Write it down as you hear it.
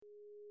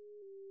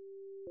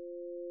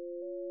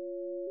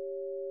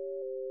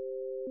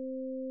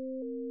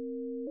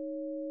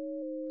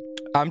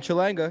I'm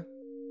Chalanga,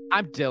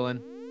 I'm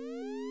Dylan.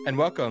 and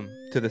welcome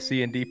to the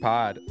C&D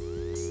Pod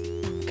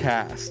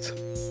cast.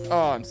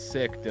 Oh, I'm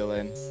sick,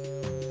 Dylan.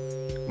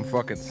 I'm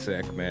fucking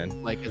sick,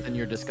 man. Like, as in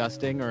you're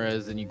disgusting, or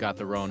as in you got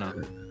the Rona?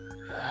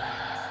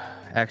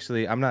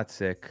 Actually, I'm not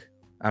sick.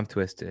 I'm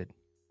twisted.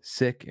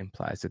 Sick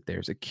implies that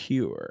there's a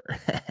cure.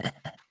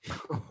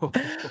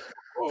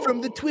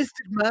 From the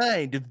twisted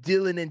mind of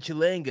Dylan and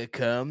Chalanga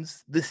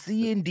comes the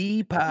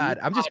C&D Pod.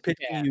 I'm just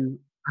pitching you.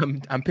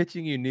 I'm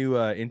pitching you new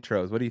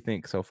intros. What do you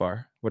think so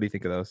far? What do you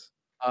think of those?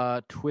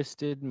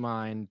 Twisted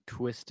mind,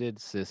 twisted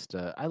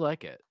sister. I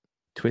like it.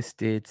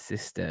 Twisted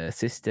sister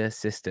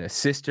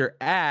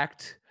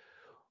act.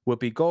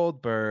 Whoopi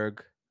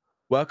Goldberg.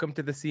 Welcome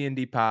to the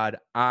C&D Pod.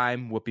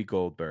 I'm Whoopi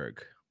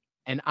Goldberg.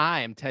 And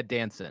I am Ted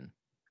Danson.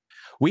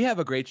 We have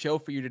a great show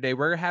for you today.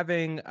 We're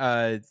having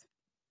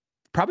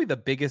probably the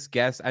biggest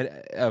guest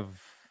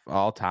of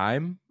all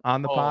time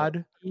on the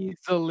pod.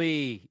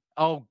 Easily.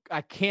 Oh,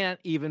 I can't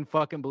even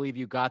fucking believe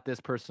you got this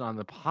person on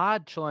the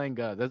pod,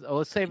 Chalanga.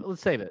 Let's save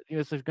it.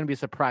 It's going to be a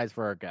surprise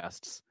for our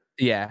guests.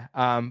 Yeah.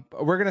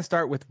 We're gonna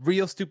start with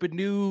real stupid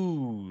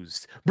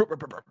news.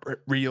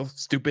 Real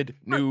stupid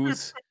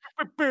news.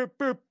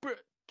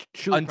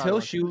 Until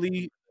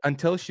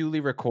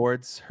Shuli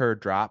records her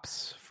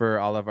drops for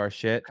all of our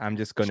shit, I'm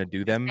just gonna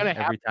do them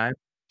every time.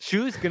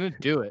 Shuli's gonna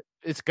do it.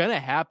 It's gonna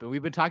happen.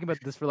 We've been talking about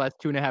this for the last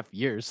 2.5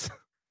 years.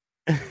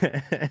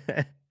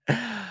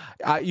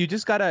 You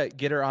just gotta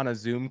get her on a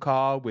Zoom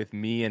call with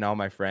me and all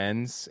my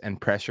friends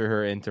and pressure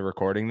her into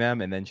recording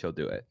them, and then she'll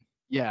do it.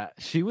 Yeah,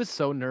 she was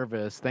so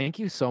nervous. Thank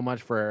you so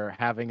much for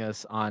having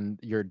us on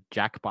your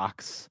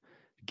Jackbox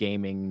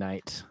gaming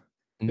night.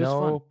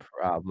 No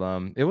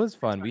problem. It was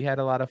fun. We had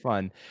a lot of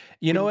fun.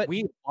 You know what?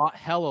 We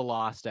hella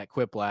lost at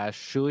Quiplash.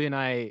 Shuli and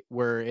I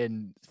were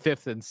in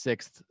 5th and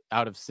 6th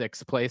out of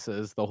 6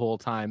 places the whole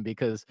time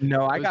because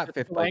I got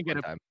 5th place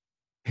one time.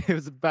 It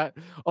was about,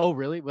 oh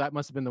really? Well, that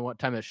must have been the one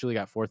time that Shuli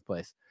got 4th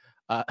place.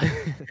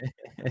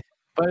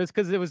 But it's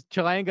because it was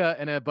Chalanga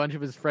and a bunch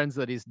of his friends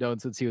that he's known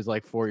since he was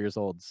like 4 years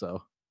old.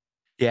 So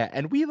yeah,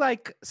 and we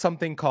like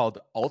something called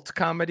alt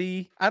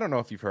comedy. I don't know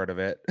if you've heard of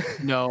it.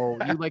 No,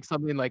 you like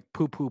something like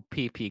poo poo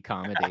pee pee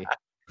comedy.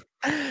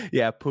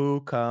 Yeah,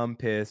 poo, cum,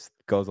 piss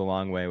goes a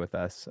long way with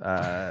us.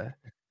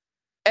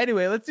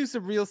 Anyway, let's do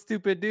some real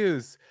stupid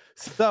news.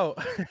 So,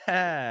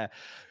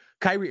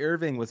 Kyrie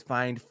Irving was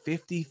fined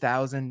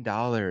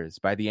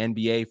 $50,000 by the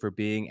NBA for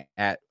being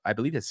at, I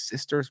believe, his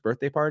sister's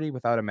birthday party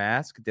without a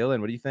mask.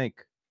 Dylan, what do you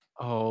think?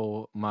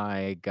 Oh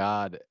my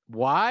God.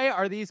 Why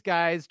are these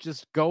guys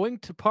just going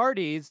to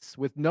parties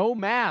with no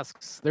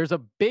masks? There's a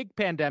big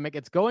pandemic.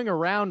 It's going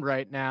around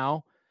right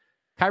now.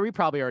 Kyrie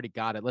probably already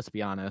got it. Let's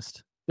be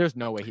honest. There's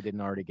no way he didn't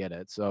already get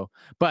it. So,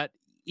 but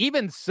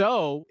even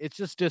so, it's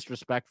just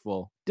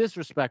disrespectful.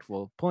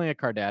 Disrespectful. Pulling a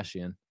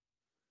Kardashian.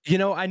 You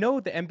know, I know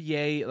the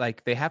NBA,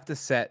 like, they have to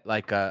set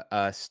like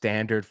a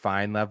standard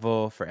fine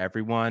level for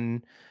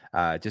everyone,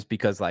 just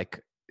because,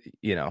 like,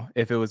 you know,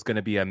 if it was going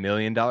to be $1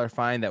 million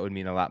fine, that would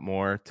mean a lot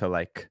more to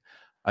like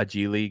a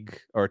G League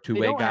or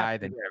two-way guy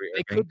than Kyrie Irving.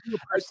 They could do a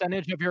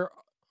percentage of your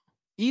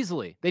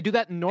easily. They do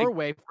that in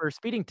Norway for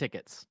speeding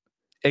tickets.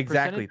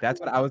 Exactly. That's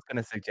what I was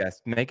going to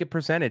suggest. Make it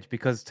percentage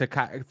because to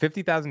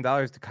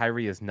 $50,000 to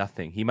Kyrie is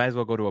nothing. He might as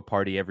well go to a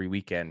party every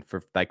weekend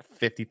for like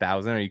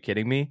 50,000. Are you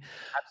kidding me?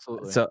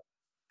 Absolutely. So,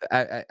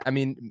 I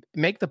mean,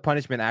 make the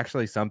punishment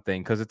actually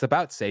something because it's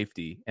about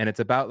safety and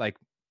it's about like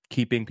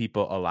keeping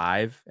people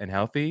alive and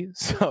healthy.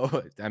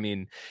 So, I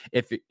mean,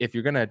 if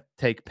you're gonna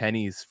take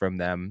pennies from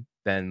them,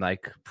 then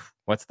like,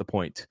 what's the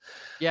point?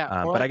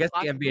 Yeah, but I guess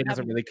the NBA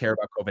doesn't really care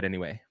about COVID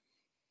anyway.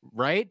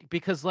 Right?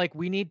 Because like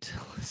we need to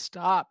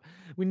stop.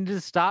 We need to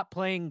stop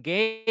playing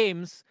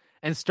games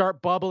and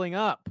start bubbling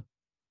up.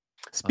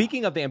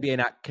 Speaking of the NBA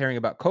not caring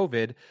about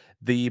COVID,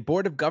 the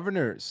Board of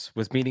Governors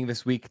was meeting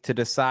this week to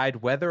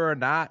decide whether or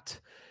not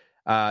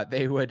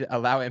they would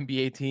allow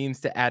NBA teams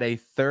to add a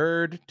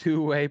third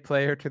two-way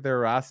player to their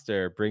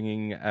roster,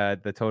 bringing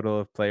the total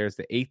of players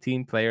to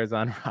 18 players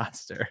on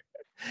roster.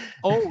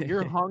 Oh,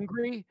 you're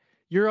hungry?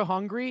 You're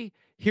hungry?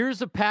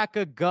 Here's a pack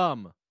of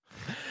gum.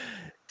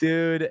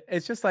 Dude,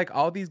 it's just like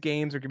all these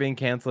games are being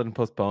canceled and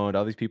postponed.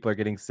 All these people are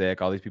getting sick.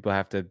 All these people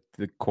have to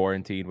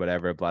quarantine,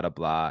 whatever, blah, blah,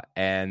 blah.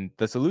 And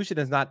the solution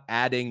is not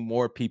adding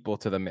more people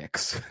to the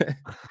mix.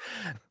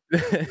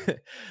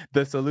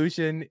 The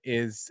solution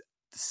is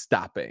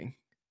stopping.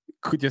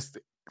 Just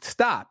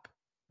stop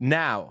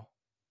now.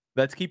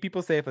 Let's keep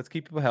people safe. Let's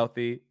keep people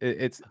healthy.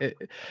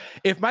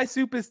 If my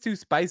soup is too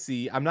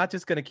spicy, I'm not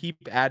just going to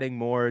keep adding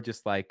more,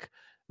 just like,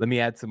 let me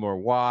add some more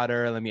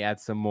water. Let me add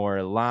some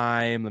more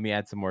lime. Let me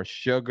add some more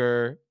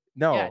sugar.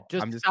 No, yeah,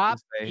 I'm just stop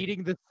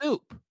eating the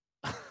soup.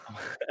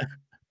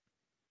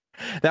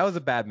 That was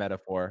a bad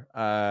metaphor,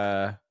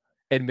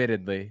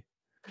 admittedly.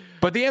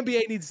 But the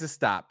NBA needs to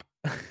stop.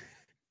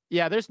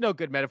 Yeah, there's no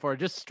good metaphor.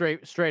 Just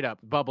straight up,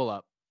 bubble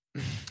up.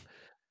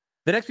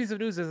 The next piece of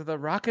news is that the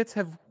Rockets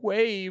have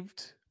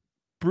waived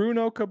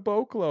Bruno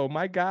Caboclo,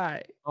 my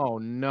guy. Oh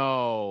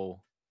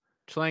no.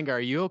 Chalanga, are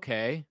you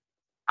okay?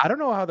 I don't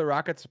know how the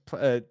Rockets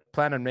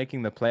plan on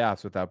making the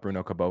playoffs without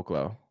Bruno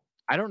Caboclo.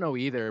 I don't know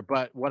either,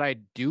 but what I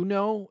do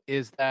know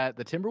is that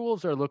the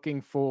Timberwolves are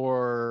looking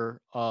for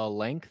a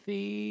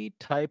lengthy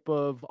type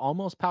of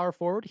almost power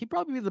forward. He'd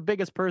probably be the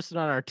biggest person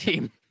on our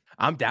team.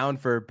 I'm down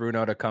for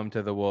Bruno to come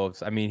to the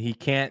Wolves. I mean, he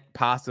can't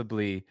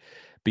possibly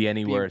be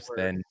any Be worse worse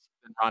than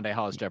than Rondae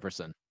Hollis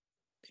Jefferson.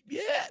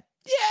 yeah,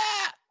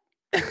 yeah.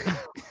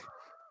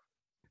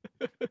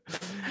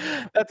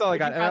 That's all I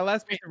got. And my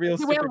last piece of real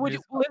Lindsey stupid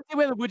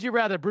Whalen, news. would you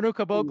rather Bruno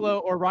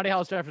Caboclo or Rondae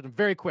Hollis Jefferson?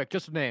 Very quick,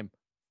 just a name.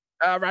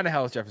 Rondae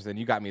Hollis Jefferson,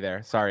 you got me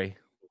there. Sorry,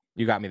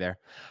 you got me there.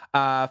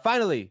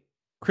 Finally,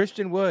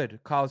 Christian Wood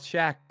calls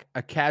Shaq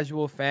a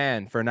casual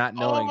fan for not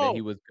knowing that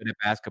he was good at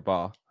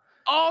basketball.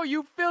 Oh,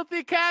 you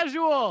filthy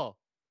casual!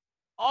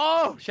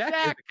 Oh, Shaq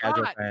is a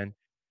casual fan.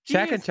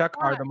 Shaq and Chuck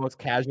are the most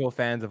casual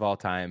fans of all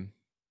time.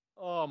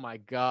 Oh my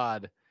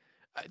god.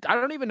 I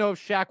don't even know if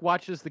Shaq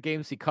watches the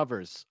games he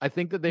covers. I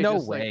think that they No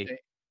just way.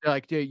 they're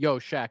like, yo,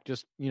 Shaq,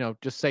 just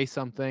just say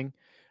something.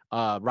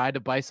 Ride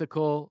a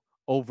bicycle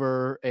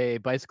over a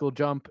bicycle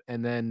jump,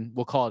 and then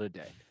we'll call it a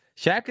day.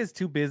 Shaq is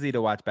too busy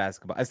to watch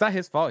basketball. It's not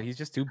his fault. He's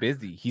just too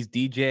busy. He's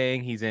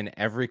DJing. He's in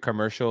every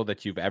commercial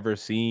that you've ever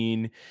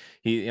seen.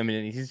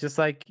 He's just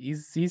like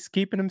he's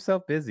keeping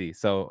himself busy.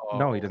 So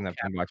no, he doesn't have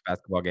time to watch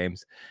basketball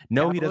games.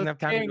 No, he doesn't have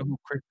time to know who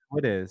Chris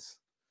Wood is.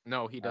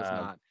 No, he does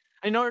not.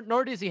 And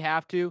nor does he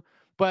have to.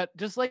 But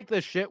just like the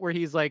shit where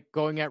he's like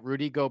going at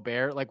Rudy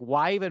Gobert, like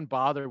why even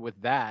bother with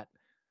that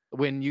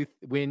when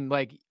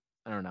like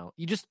I don't know,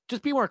 you just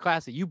be more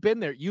classy. You've been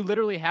there. You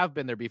literally have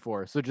been there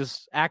before. So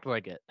just act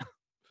like it.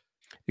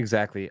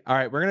 Exactly. All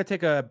right, we're going to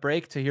take a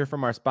break to hear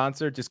from our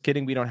sponsor. Just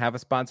kidding, we don't have a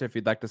sponsor. If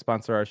you'd like to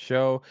sponsor our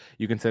show,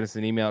 you can send us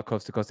an email at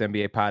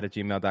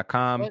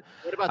coasttocoastnbapod@gmail.com.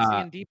 What about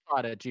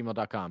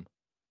cndpod@gmail.com?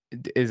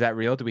 Is that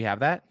real? Do we have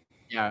that?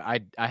 Yeah,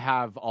 I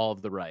have all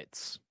of the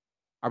rights.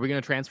 Are we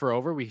going to transfer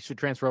over? We should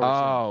transfer over.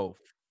 Oh,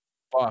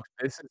 fuck.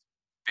 This is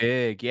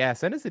big. Yeah,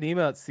 send us an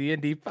email at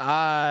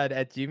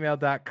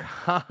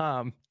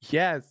cndpod@gmail.com.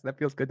 Yes, that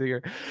feels good to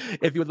hear.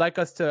 If you would like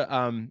us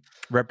to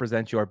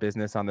represent your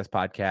business on this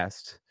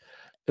podcast.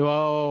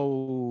 Oh,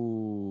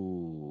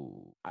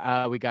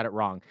 we got it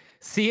wrong.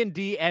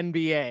 C&D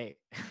NBA.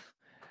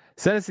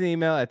 Send us an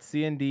email at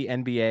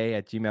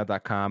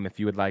cndnba@gmail.com if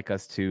you would like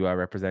us to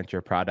represent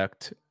your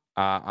product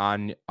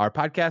on our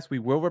podcast. We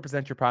will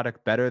represent your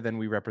product better than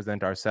we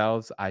represent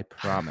ourselves. I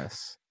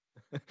promise.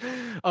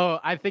 Oh,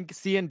 I think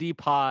C&D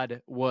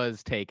Pod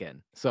was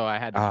taken, so I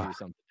had to do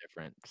something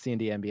different.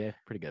 C&D NBA,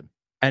 pretty good.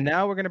 And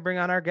now we're going to bring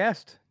on our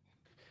guest.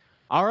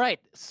 All right.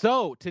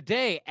 So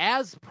today,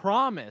 as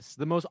promised,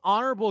 the most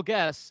honorable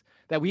guest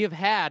that we have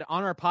had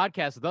on our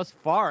podcast thus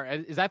far.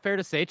 Is that fair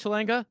to say,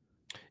 Chalanga?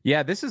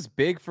 Yeah, this is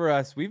big for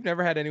us. We've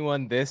never had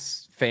anyone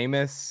this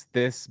famous,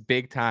 this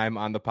big time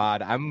on the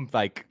pod. I'm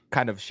like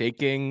kind of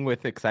shaking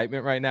with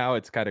excitement right now.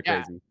 It's kind of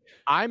crazy.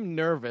 I'm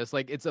nervous.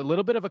 Like it's a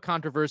little bit of a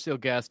controversial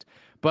guest,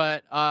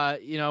 but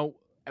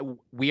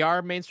we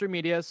are mainstream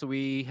media, so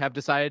we have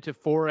decided to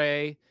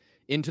foray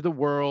into the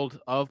world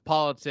of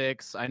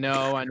politics. I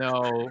know.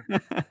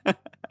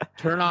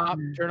 Turn off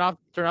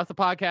the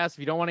podcast if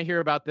you don't want to hear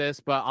about this.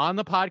 But on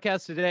the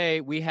podcast today,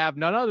 we have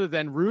none other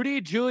than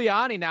Rudy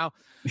Giuliani. Now,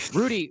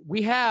 Rudy,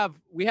 we have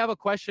a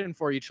question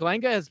for you.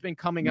 Chalanga has been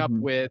coming up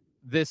with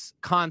this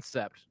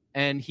concept,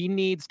 and he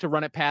needs to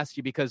run it past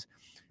you because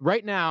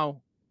right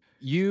now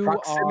you are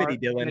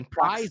an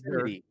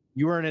advisor.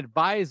 You are an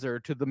advisor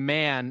to the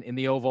man in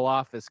the Oval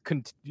Office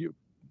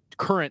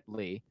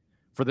currently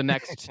for the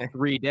next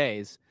 3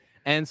 days.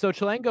 And so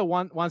Chalanga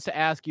wants to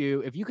ask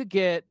you if you could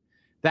get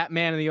that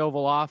man in the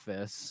Oval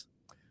Office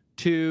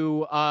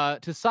to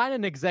sign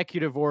an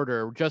executive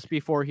order just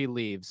before he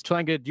leaves.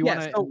 Chalanga, do you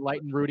want to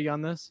enlighten Rudy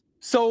on this?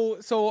 So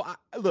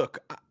look,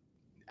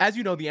 as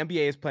you know, the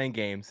NBA is playing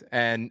games,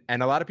 and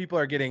a lot of people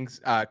are getting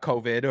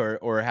COVID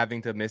or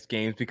having to miss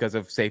games because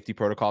of safety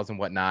protocols and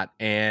whatnot.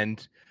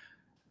 And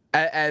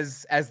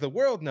as the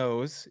world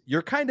knows,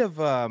 you're kind of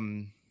a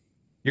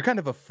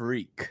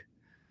freak.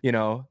 You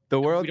know, the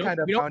world we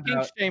don't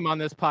kink shame on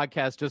this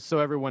podcast, just so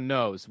everyone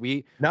knows.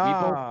 We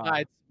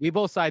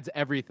both sides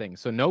everything,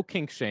 so no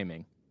kink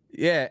shaming.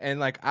 Yeah, and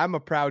like I'm a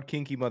proud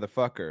kinky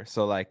motherfucker,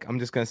 so like I'm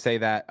just gonna say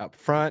that up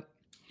front.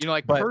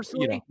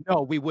 Personally,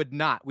 no, we would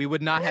not. We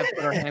would not have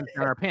put our hands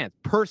down our pants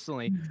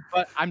personally.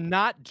 But I'm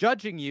not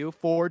judging you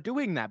for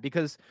doing that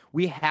because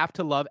we have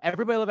to love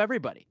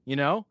everybody. You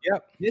know,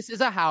 yep. This is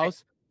a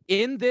house.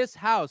 In this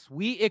house,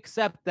 we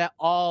accept that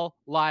all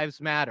lives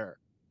matter.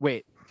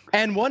 Wait.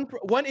 And one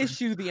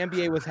issue the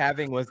NBA was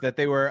having was that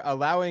they were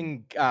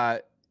allowing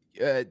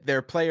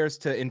their players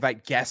to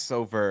invite guests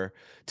over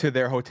to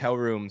their hotel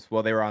rooms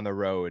while they were on the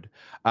road.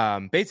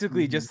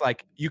 Basically, just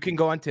like you can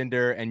go on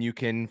Tinder and you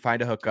can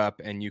find a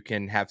hookup and you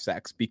can have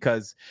sex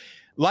because,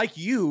 like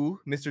you,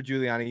 Mr.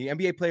 Giuliani,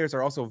 NBA players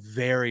are also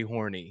very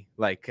horny.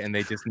 Like, and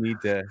they just need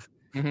to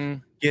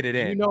get it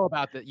in. You know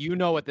about that. You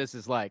know what this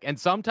is like. And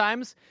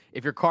sometimes,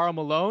 if you're Karl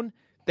Malone,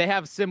 they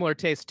have similar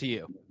taste to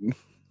you.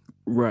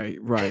 Right.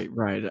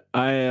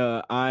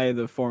 I,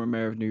 the former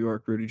mayor of New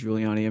York, Rudy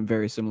Giuliani, am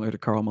very similar to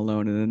Karl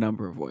Malone in a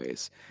number of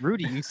ways.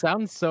 Rudy, you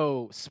sound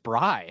so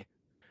spry.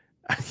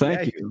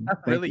 Thank You you. sound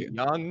Thank really you.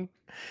 young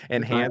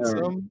and I,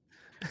 handsome.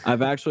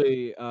 I've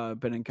actually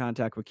been in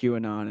contact with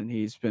QAnon, and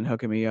he's been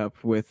hooking me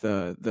up with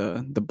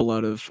the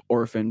blood of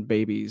orphan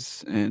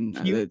babies, and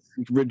it's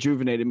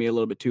rejuvenated me a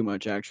little bit too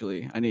much.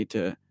 Actually, I need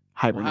to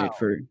hibernate Wow.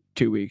 for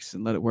 2 weeks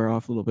and let it wear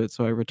off a little bit,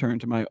 so I return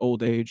to my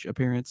old age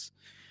appearance.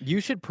 You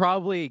should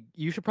probably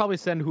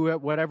send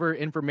whatever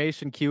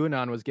information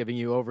QAnon was giving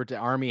you over to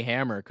Army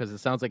Hammer, because it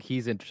sounds like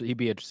he'd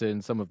be interested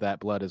in some of that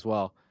blood as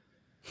well.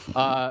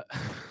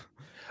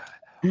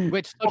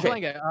 Which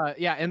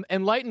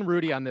enlighten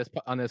Rudy on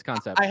this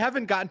concept. I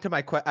haven't gotten to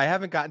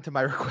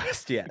my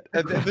request yet.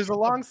 There's a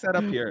long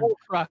setup here.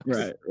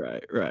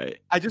 Right.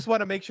 I just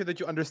want to make sure that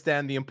you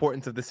understand the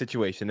importance of the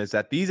situation is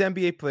that these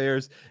NBA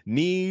players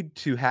need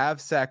to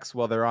have sex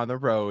while they're on the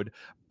road,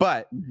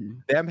 but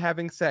them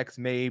having sex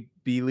may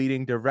be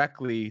leading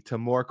directly to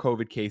more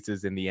COVID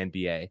cases in the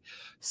NBA.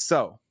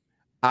 So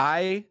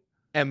I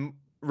am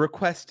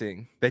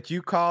requesting that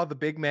you call the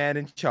big man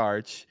in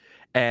charge,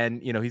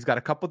 and he's got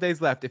a couple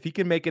days left. If he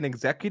can make an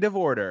executive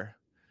order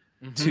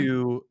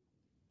to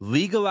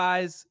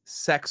legalize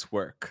sex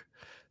work,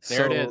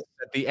 there it is,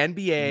 that the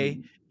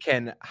NBA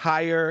can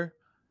hire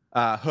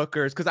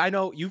hookers, because I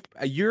know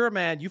you're a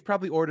man. You've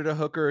probably ordered a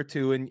hooker or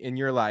two in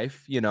your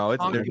life. We have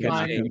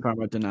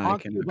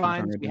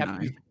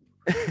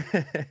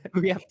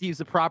to use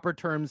the proper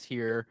terms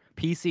here.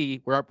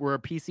 PC. We're a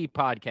PC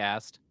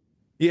podcast.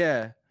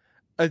 Yeah,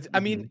 I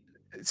mean,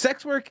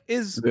 sex work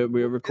is.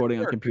 We're recording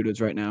on computers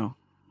right now.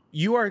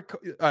 You are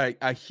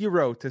a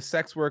hero to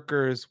sex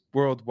workers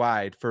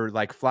worldwide for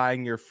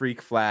flying your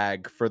freak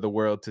flag for the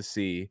world to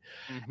see.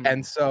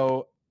 And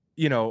so,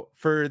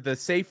 for the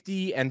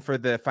safety and for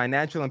the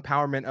financial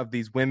empowerment of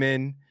these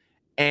women,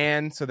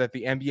 and so that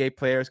the NBA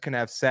players can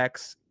have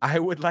sex, I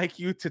would like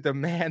you to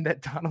demand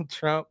that Donald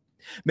Trump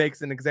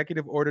makes an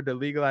executive order to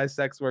legalize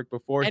sex work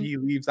before he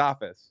leaves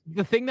office.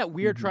 The thing that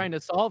we're trying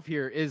to solve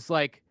here is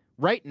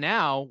right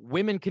now,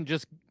 women can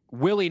just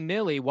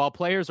willy-nilly, while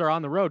players are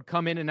on the road,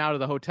 come in and out of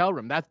the hotel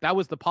room. That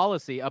was the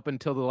policy up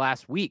until the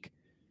last week.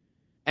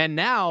 And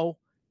now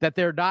that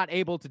they're not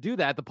able to do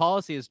that, the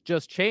policy has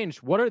just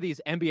changed. What are these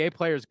NBA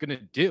players going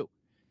to do?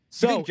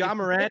 So you think John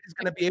Morant is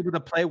going to be able to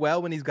play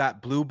well when he's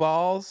got blue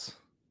balls?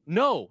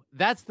 No,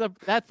 that's the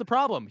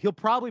problem. He'll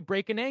probably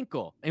break an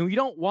ankle, and we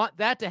don't want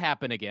that to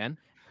happen again.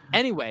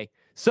 Anyway,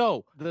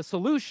 so the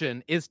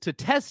solution is to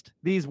test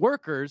these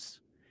workers,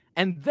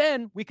 and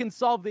then we can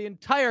solve the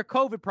entire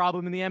COVID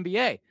problem in the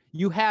NBA.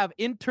 You have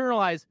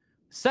internalized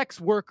sex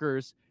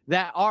workers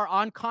that are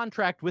on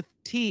contract with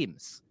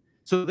teams.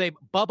 So they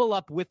bubble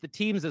up with the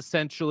teams,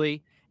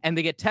 essentially, and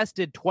they get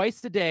tested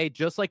twice a day,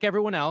 just like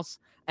everyone else.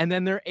 And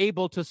then they're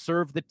able to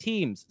serve the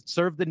teams,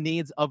 serve the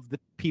needs of the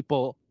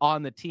people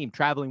on the team,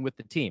 traveling with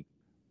the team.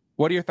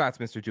 What are your thoughts,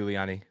 Mr.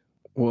 Giuliani?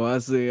 Well,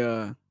 as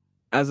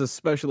a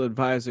special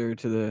advisor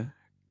to the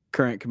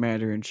current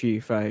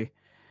commander-in-chief, I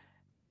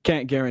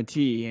can't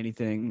guarantee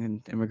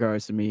anything in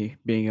regards to me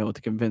being able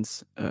to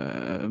convince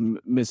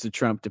Mr.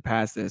 Trump to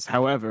pass this.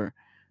 However,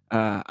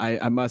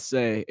 I must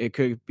say it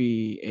could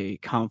be a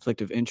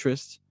conflict of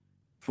interest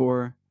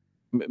for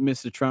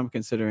Mr. Trump,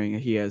 considering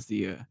he has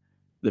the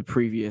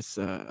previous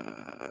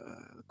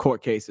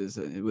court cases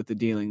with the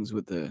dealings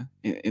with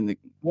in the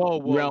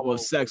realm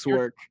of sex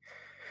work.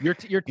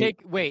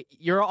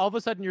 You're all of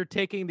a sudden you're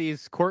taking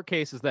these court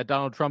cases that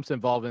Donald Trump's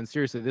involved in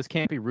seriously. This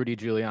can't be Rudy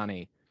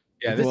Giuliani.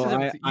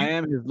 Yeah, I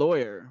am his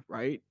lawyer,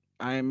 right?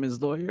 I am his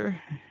lawyer.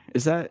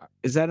 Is that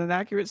an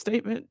accurate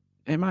statement?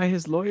 Am I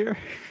his lawyer?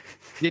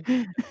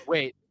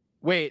 Wait.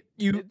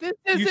 You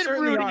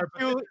certainly are.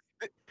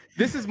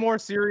 This is more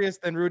serious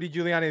than Rudy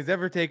Giuliani has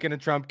ever taken a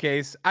Trump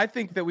case. I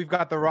think that we've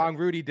got the wrong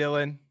Rudy,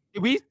 Dylan.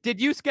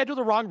 Did you schedule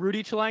the wrong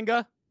Rudy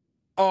Chilanga?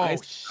 Oh,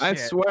 I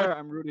swear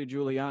I'm Rudy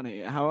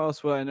Giuliani. How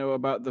else would I know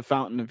about the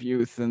fountain of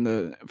youth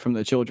and from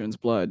the children's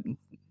blood?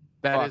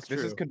 Is true.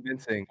 This is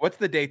convincing. What's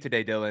the date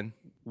today, Dylan?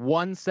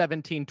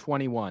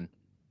 1/17/21.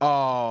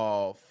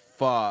 Oh,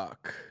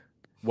 fuck.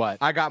 What?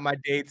 I got my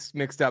dates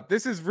mixed up.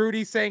 This is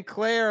Rudy St.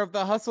 Clair of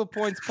the Hustle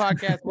Points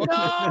podcast.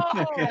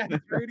 No!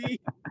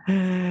 Rudy.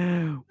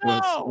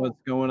 What's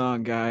going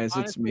on, guys?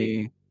 It's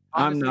me.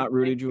 I'm not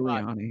Rudy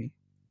Giuliani.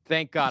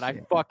 Thank God. I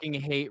fucking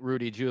hate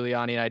Rudy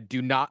Giuliani. I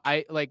do not.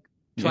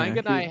 Chilanga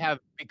and I have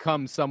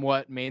become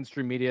somewhat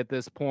mainstream media at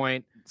this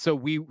point. So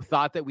we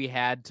thought that we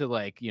had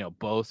to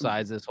both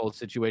sides of this whole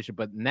situation.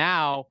 But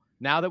now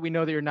that we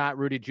know that you're not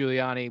Rudy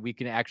Giuliani, we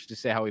can actually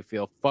say how we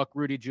feel. Fuck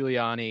Rudy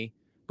Giuliani.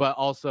 But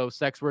also,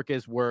 sex work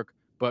is work.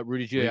 But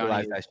Rudy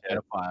Giuliani is a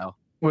pedophile.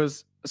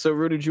 So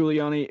Rudy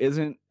Giuliani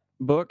isn't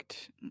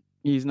booked?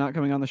 He's not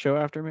coming on the show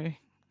after me?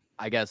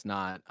 I guess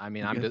not. I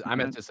mean,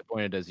 I'm as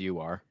disappointed as you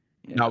are.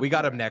 Yeah, no, we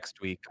got him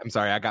next week. I'm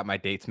sorry, I got my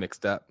dates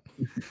mixed up.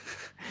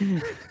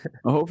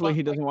 Well, hopefully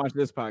he doesn't watch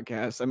this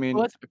podcast. I mean,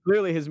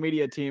 clearly his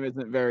media team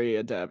isn't very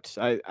adept.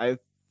 I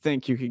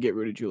think you could get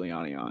Rudy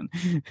Giuliani on.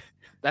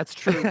 That's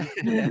true.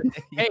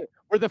 Hey,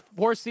 We're the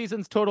Four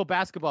Seasons Total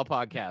Basketball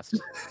Podcast.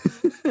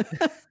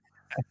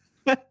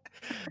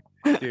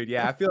 Dude,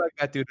 yeah, I feel like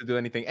that dude will do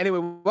anything. Anyway,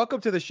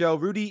 welcome to the show,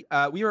 Rudy.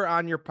 We were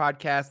on your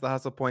podcast, the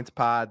Hustle Points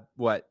Pod.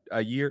 What,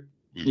 a year?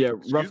 Yeah,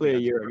 roughly a Excuse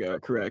me, year ago.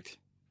 Correct.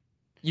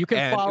 You can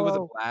And it was a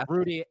follow blast.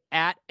 Rudy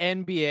at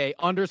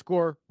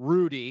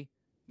NBA_Rudy.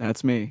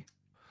 That's me.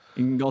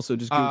 You can also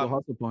just Google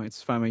Hustle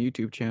Points, find my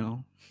YouTube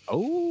channel.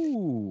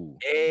 Oh,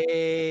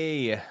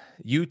 Hey,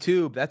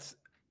 YouTube.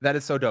 That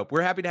is so dope.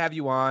 We're happy to have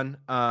you on.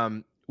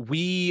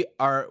 We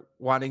are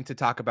wanting to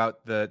talk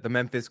about the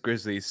Memphis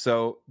Grizzlies.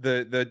 So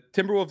the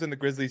Timberwolves and the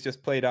Grizzlies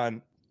just played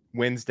on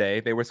Wednesday.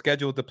 They were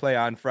scheduled to play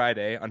on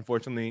Friday.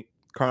 Unfortunately,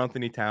 Karl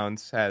Anthony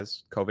Towns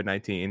has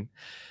COVID-19,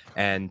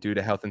 and due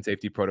to health and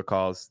safety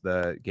protocols,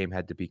 the game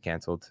had to be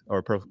canceled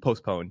or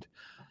postponed.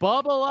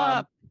 bubble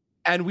up.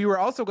 And we were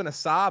also going to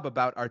sob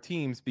about our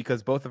teams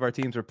because both of our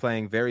teams were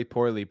playing very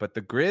poorly, but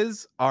the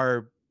Grizz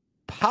are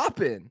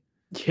popping.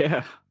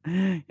 Yeah.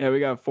 Yeah, we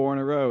got 4 in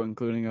a row,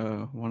 including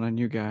one on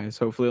you guys.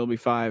 Hopefully it'll be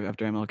 5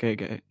 after MLK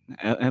Day.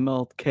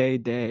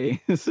 MLK Day.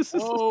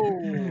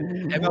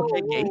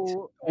 MLK Gate?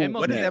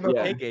 What is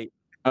MLK Gate?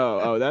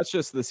 Oh, that's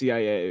just the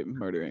CIA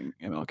murdering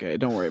MLK.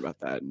 Don't worry about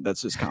that.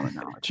 That's just common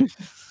knowledge.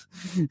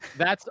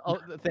 That's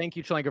thank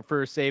you, Schlenker,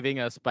 for saving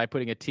us by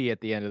putting a T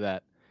at the end of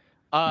that.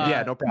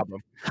 Yeah, no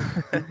problem.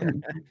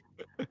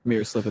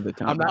 Mere slip of the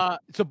tongue.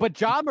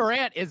 But Ja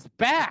Morant is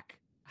back.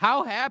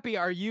 How happy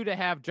are you to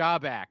have Ja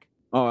back?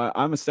 Oh,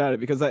 I'm ecstatic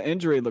because that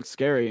injury looked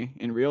scary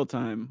in real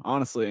time.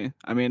 Honestly,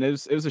 I mean, it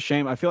was a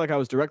shame. I feel like I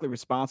was directly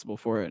responsible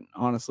for it.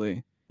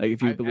 Honestly, like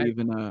if you believe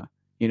in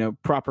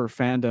proper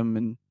fandom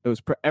and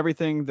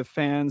everything the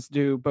fans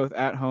do, both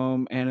at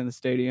home and in the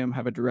stadium,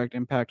 have a direct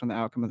impact on the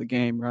outcome of the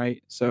game,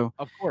 right? So,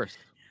 of course,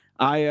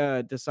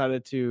 I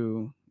decided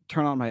to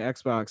turn on my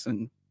Xbox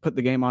and put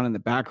the game on in the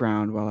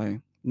background while I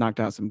knocked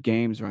out some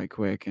games right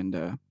quick.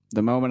 And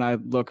the moment I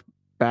look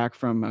back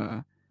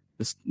from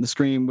the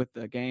screen with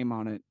the game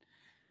on it,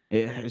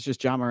 it's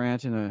just Ja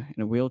Morant in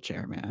a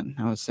wheelchair, man.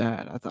 I was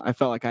sad. I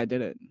felt like I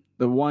did it.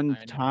 The one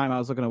time I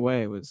was looking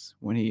away was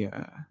when he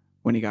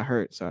got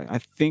hurt. So I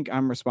think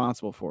I'm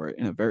responsible for it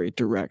in a very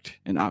direct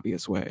and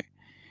obvious way.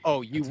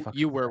 Oh,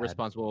 you were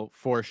responsible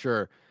for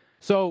sure.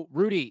 So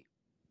Rudy,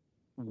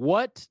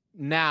 what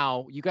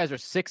now? You guys are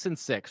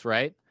 6-6,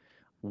 right?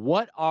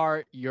 What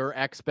are your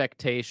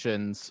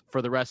expectations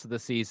for the rest of the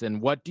season?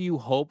 What do you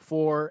hope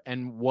for,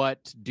 and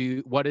what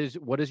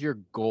is your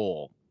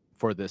goal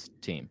for this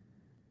team?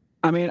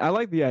 I mean, I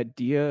like the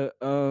idea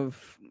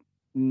of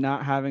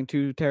not having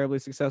too terribly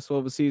successful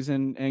of a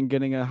season and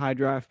getting a high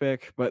draft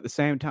pick, but at the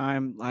same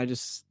time, I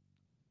just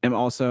am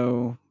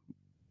also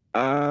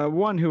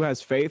one who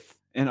has faith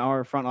in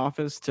our front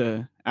office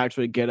to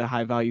actually get a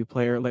high value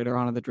player later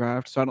on in the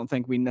draft. So I don't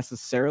think we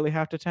necessarily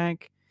have to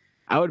tank.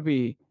 I would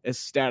be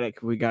ecstatic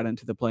if we got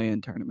into the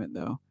play-in tournament,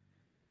 though,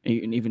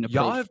 and even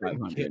approach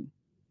 500.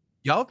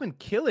 Y'all have been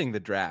killing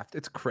the draft.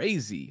 It's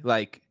crazy.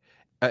 Like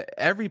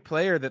every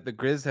player that the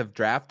Grizz have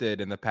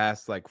drafted in the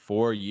past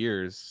 4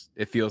 years,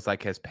 it feels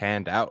like has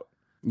panned out.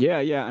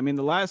 Yeah. I mean,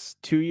 the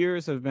last 2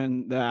 years have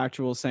been the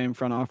actual same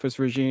front office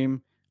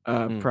regime.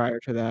 Prior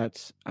to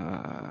that,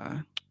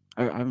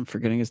 I'm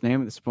forgetting his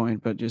name at this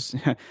point, but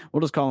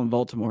we'll just call him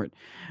Voldemort.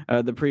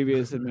 The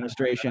previous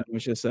administration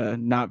was just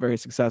not very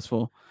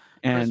successful.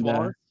 And Chris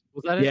Wallace?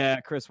 Was that it?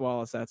 Yeah, Chris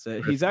Wallace, that's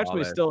it. He's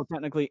actually still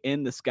technically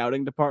in the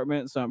scouting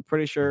department, so I'm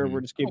pretty sure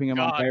we're just keeping him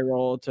on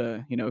payroll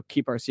to,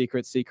 keep our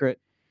secret.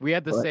 We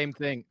had the same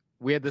thing.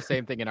 We had the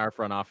same thing in our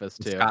front office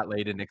too. Scott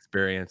Layden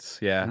experience.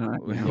 Yeah.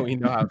 We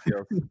know how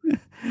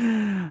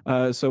it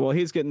feels. So while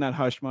he's getting that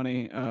hush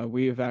money,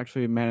 we've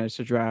actually managed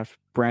to draft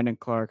Brandon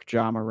Clark,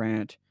 Ja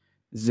Morant,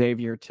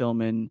 Xavier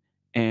Tillman,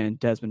 and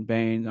Desmond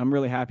Bane. I'm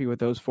really happy with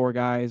those 4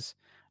 guys.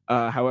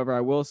 However,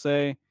 I will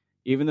say,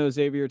 even though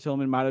Xavier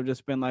Tillman might have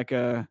just been like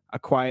a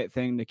quiet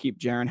thing to keep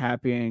Jaren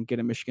happy and get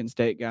a Michigan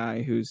State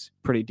guy who's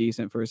pretty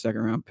decent for a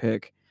second-round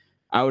pick,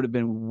 I would have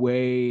been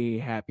way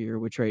happier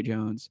with Trey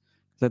Jones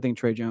because I think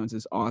Trey Jones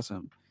is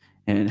awesome.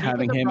 And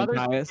having him and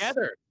Tyus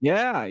together.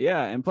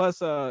 Yeah. And plus,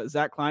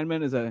 Zach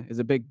Kleinman is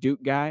a big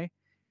Duke guy.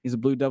 He's a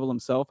Blue Devil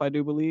himself, I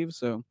do believe.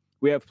 So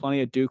we have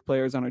plenty of Duke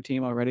players on our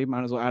team already.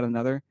 Might as well add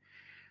another.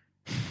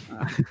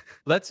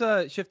 Let's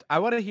shift. I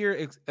want to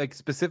hear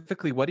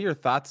specifically, what are your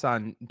thoughts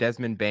on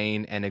Desmond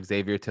Bane and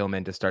Xavier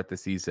Tillman to start the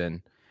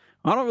season?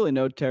 I don't really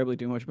know terribly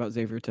too much about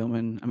Xavier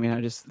Tillman. I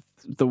mean,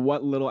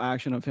 what little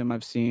action of him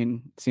I've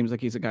seen seems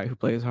like he's a guy who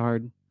plays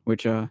hard,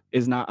 which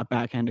is not a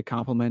backhanded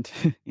compliment.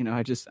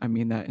 I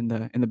mean that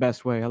in the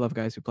best way. I love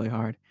guys who play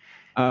hard.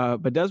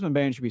 But Desmond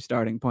Bane should be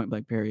starting, point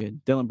blank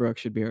period. Dylan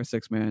Brooks should be our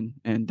 6th man,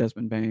 and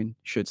Desmond Bane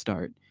should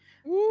start.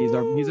 He's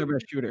our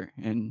best shooter,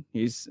 and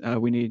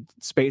we need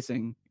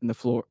spacing in the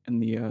floor in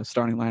the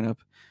starting lineup,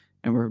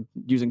 and we're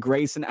using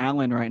Grayson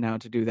Allen right now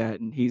to do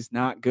that, and he's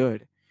not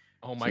good.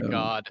 Oh my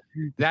God,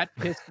 that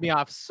pissed me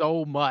off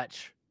so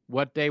much.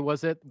 What day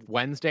was it?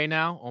 Wednesday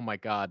now? Oh my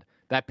God,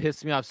 that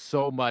pissed me off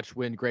so much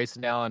when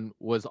Grayson Allen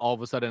was all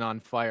of a sudden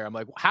on fire. I'm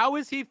like, how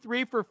is he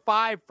 3 for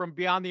 5 from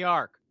beyond the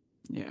arc?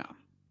 Yeah.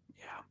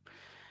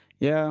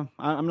 Yeah,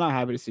 I'm not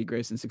happy to see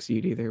Grayson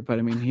succeed either, but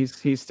I mean,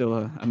 he's still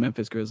a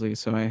Memphis Grizzly,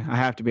 so I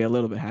have to be a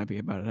little bit happy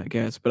about it, I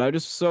guess. But I would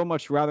just so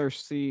much rather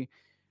see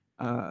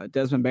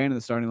Desmond Bane in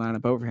the starting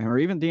lineup over him, or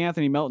even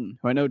DeAnthony Melton,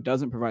 who I know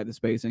doesn't provide the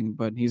spacing,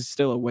 but he's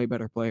still a way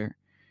better player.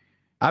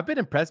 I've been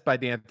impressed by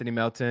DeAnthony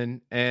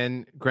Melton,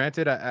 and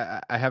granted,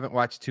 I haven't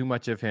watched too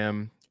much of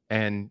him,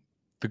 and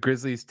the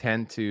Grizzlies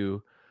tend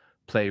to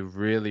play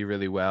really,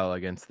 really well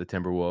against the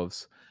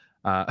Timberwolves.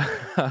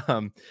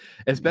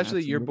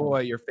 Especially your boy,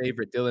 your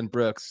favorite, Dylan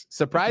Brooks.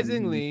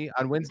 Surprisingly,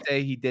 on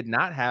Wednesday, he did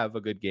not have a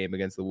good game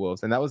against the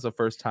Wolves, and that was the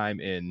first time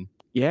in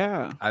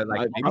maybe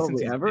since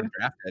he's been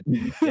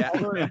drafted. Yeah,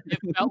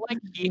 it felt like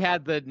he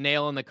had the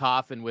nail in the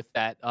coffin with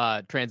that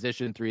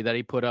transition 3 that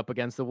he put up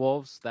against the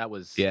Wolves. That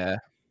was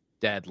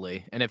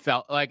deadly, and it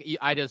felt like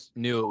I just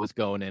knew it was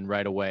going in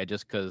right away,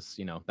 just because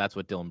that's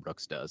what Dylan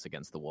Brooks does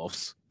against the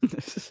Wolves.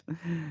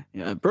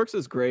 Yeah, Brooks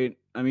is great.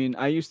 I mean,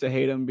 I used to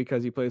hate him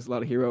because he plays a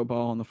lot of hero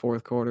ball in the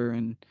fourth quarter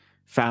and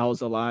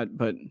fouls a lot,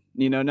 but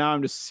now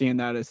I'm just seeing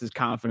that as his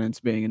confidence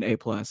being an A+.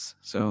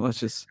 So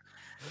let's just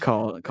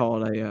call it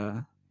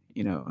a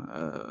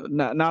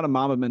not a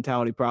Mamba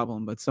mentality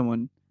problem, but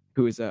someone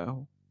who is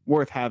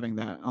worth having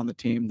that on the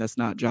team. That's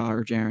not Ja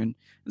or Jaren.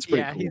 It's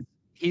pretty cool.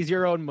 He's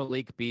your own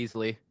Malik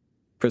Beasley.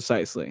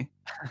 Precisely.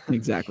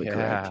 Exactly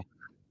correct.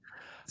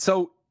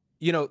 So,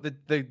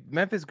 the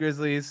Memphis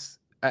Grizzlies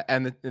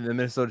and the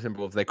Minnesota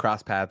Timberwolves, they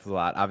cross paths a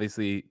lot.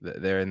 Obviously,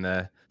 they're in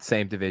the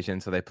same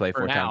division, so they play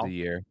 4 times a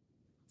year.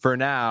 For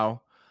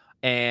now,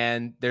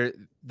 and there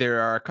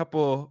are a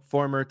couple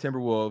former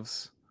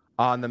Timberwolves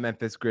on the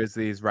Memphis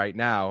Grizzlies right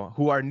now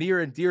who are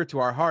near and dear to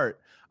our heart.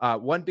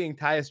 One being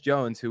Tyus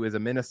Jones, who is a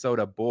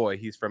Minnesota boy.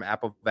 He's from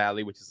Apple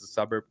Valley, which is a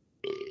suburb.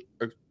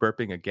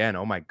 Burping again.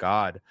 Oh my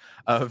God!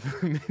 Of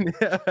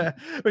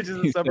which is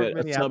a suburb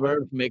of Minneapolis.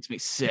 Suburb makes me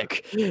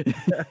sick.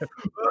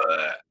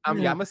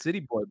 I'm a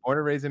city boy, born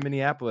and raised in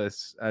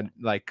Minneapolis. I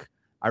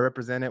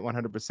represent it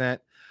 100%.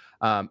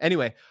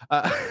 Anyway,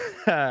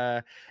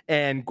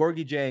 and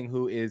Gorgie Jang,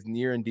 who is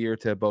near and dear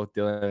to both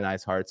Dylan and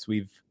I's hearts.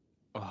 We've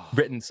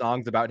written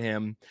songs about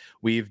him.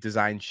 We've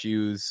designed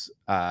shoes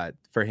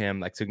for him,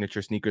 like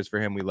signature sneakers for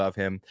him. We love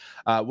him.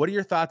 What are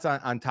your thoughts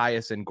on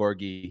Tyus and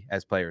Gorgie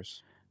as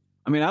players?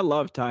 I mean, I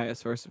love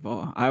Tyus, first of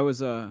all. I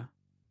was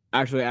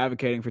actually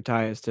advocating for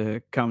Tyus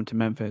to come to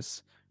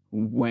Memphis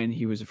when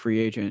he was a free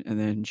agent, and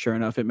then sure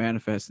enough, it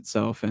manifests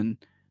itself. And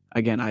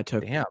again, I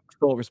took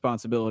full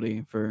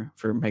responsibility for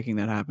making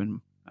that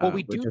happen. Well,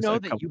 we do know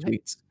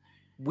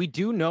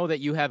that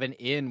you have an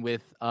in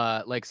with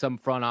some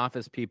front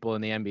office people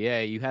in the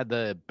NBA. You had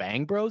the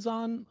Bang Bros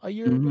on a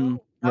year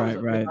ago.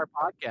 Right. Our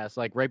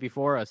podcast, right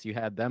before us, you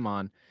had them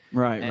on.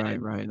 Right.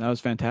 That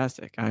was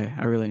fantastic.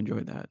 I really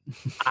enjoyed that.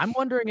 I'm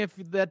wondering if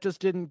that just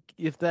didn't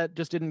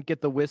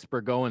get the whisper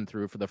going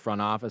through for the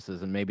front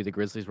offices, and maybe the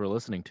Grizzlies were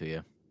listening to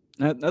you.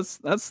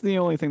 That's the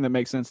only thing that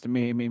makes sense to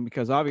me. I mean,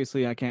 because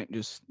obviously I can't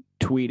just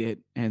tweet it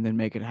and then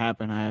make it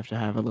happen. I have to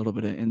have a little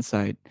bit of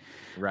insight,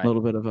 right? A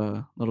little bit of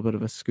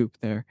a scoop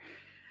there.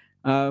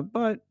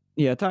 But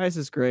yeah, Tyus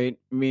is great.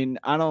 I mean,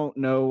 I don't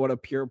know what a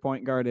pure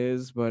point guard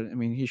is, but I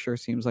mean, he sure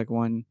seems like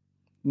one.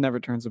 Never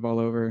turns the ball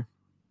over,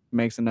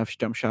 makes enough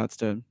jump shots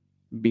to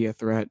be a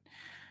threat.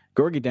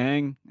 Gorgie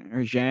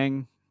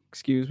Jang,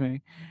 excuse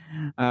me.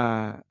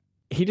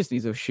 He just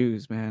needs those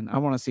shoes, man. I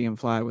want to see him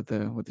fly with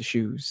the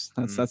shoes.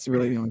 That's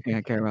really the only thing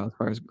I care about as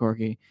far as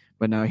Gorgie.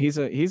 But no, he's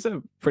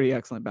a pretty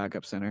excellent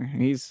backup center.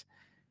 He's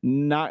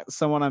not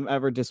someone I'm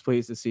ever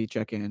displeased to see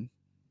check in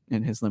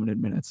his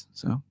limited minutes.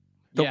 So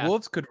the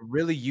Wolves could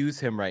really use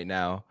him right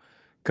now,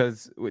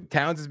 because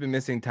Towns has been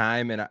missing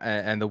time,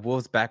 and the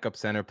Wolves' backup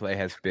center play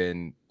has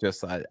been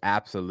just an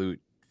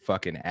absolute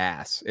fucking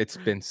ass. It's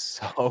been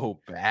so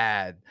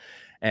bad,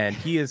 and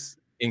he is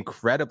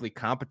incredibly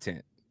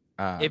competent.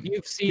 If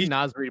you've seen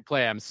Naz Reid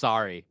play, I'm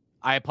sorry.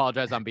 I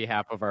apologize on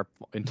behalf of our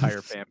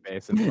entire fan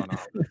base in front of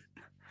him.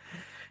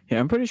 Yeah,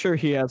 I'm pretty sure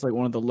he has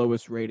one of the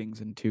lowest ratings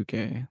in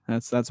 2K.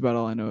 That's about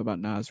all I know about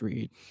Naz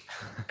Reid.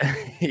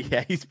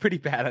 Yeah, he's pretty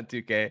bad on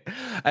 2K.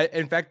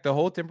 In fact, the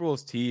whole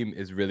Timberwolves team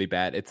is really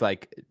bad. It's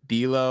like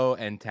D'Lo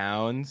and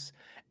Towns,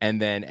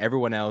 and then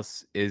everyone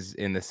else is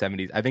in the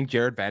 70s. I think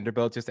Jared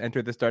Vanderbilt just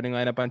entered the starting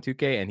lineup on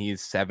 2K, and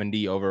he's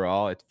 70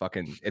 overall.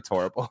 It's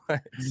horrible.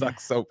 It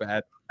sucks so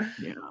bad.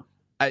 Yeah.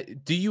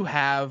 Do you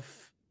have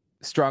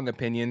strong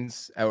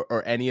opinions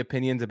or any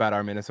opinions about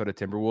our Minnesota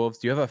Timberwolves?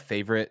 Do you have a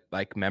favorite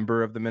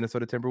member of the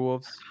Minnesota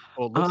Timberwolves?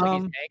 Well, it looks like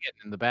he's hanging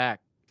in the back.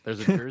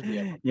 There's a jersey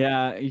of him.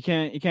 Yeah, you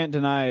can't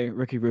deny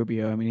Ricky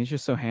Rubio. I mean, he's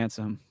just so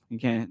handsome. You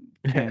can't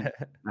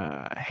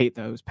hate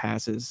those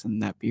passes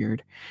and that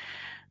beard.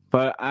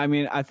 But I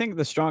mean, I think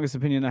the strongest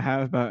opinion I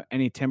have about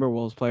any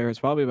Timberwolves player is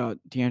probably about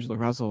D'Angelo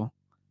Russell.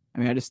 I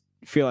mean, I just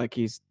feel like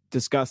he's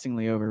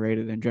disgustingly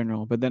overrated in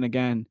general. But then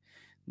again,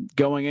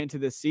 going into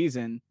this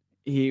season,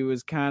 he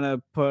was kind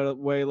of put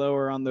way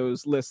lower on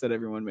those lists that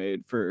everyone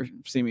made for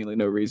seemingly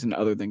no reason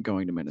other than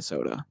going to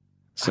Minnesota.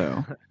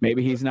 So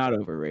maybe he's not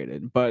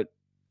overrated, but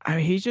I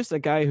mean, he's just a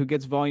guy who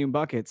gets volume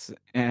buckets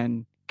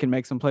and can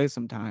make some plays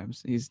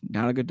sometimes. He's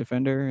not a good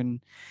defender,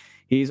 and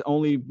He's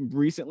only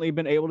recently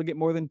been able to get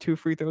more than 2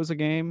 free throws a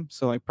game,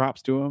 so like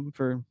props to him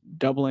for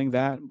doubling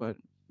that. But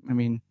I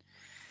mean,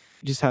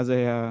 he just has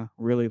a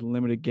really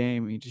limited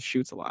game. He just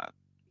shoots a lot.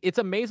 It's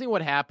amazing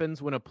what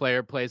happens when a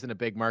player plays in a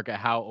big market,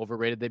 how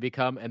overrated they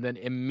become, and then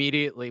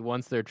immediately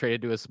once they're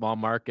traded to a small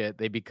market,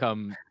 they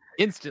become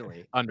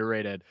instantly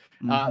underrated.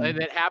 And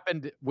it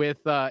happened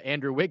with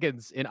Andrew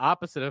Wiggins in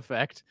opposite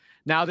effect.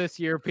 Now this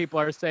year, people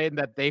are saying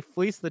that they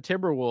fleeced the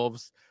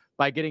Timberwolves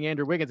by getting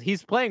Andrew Wiggins.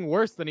 He's playing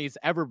worse than he's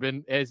ever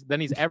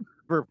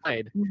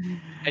played,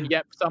 and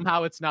yet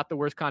somehow it's not the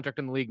worst contract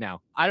in the league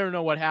now. I don't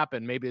know what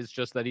happened. Maybe it's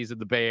just that he's in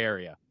the Bay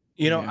Area.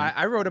 You know,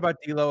 I wrote about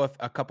D'Lo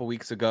a couple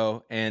weeks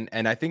ago, and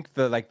I think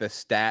the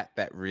stat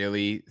that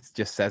really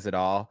just says it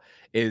all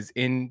is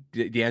in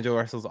D'Angelo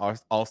Russell's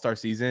All-Star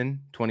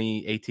season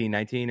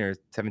 2018-19 or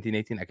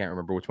 17-18, I can't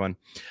remember which one.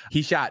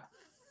 He shot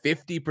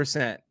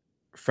 50%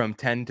 from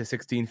 10 to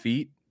 16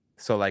 feet,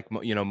 so like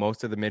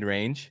most of the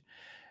mid-range.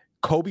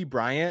 Kobe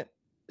Bryant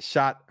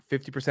shot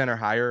 50% or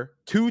higher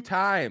 2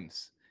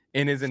 times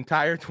in his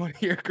entire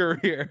 20-year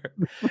career.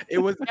 It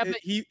was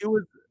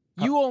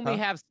You only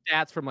have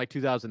stats from like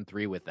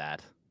 2003 with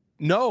that.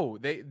 No,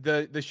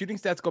 the shooting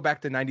stats go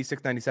back to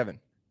 96, 97.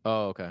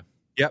 Oh, okay.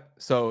 Yep.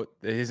 So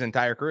his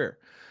entire career.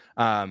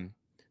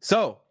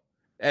 So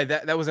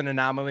that was an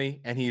anomaly,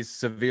 and he's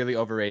severely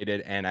overrated.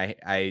 And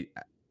I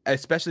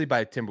especially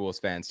by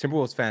Timberwolves fans.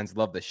 Timberwolves fans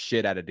love the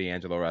shit out of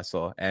D'Angelo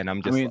Russell, and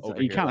I'm just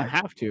you kind of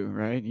have to,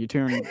 right? You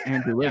turn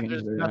Andrew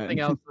Wiggins. There's nothing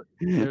else.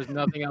 There's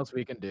nothing else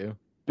we can do.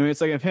 I mean,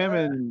 it's like if him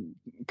and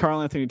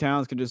Karl Anthony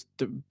Towns could just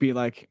be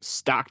like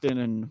Stockton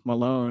and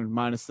Malone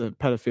minus the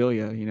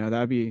pedophilia,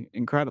 that'd be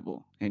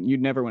incredible. And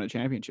you'd never win a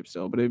championship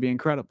still, but it'd be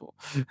incredible.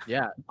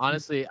 Yeah,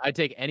 honestly, I'd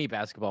take any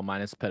basketball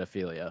minus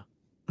pedophilia.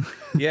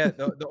 Yeah,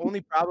 the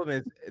only problem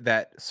is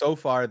that so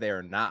far they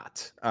are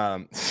not.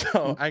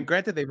 So, and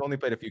granted, they've only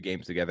played a few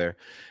games together,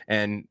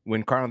 and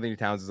when Karl Anthony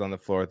Towns is on the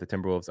floor, the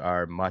Timberwolves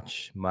are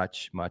much,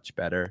 much, much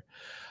better.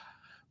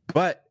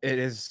 But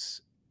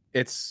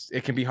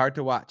it can be hard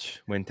to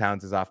watch when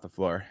Towns is off the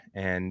floor,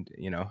 and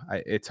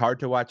it's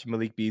hard to watch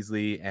Malik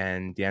Beasley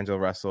and D'Angelo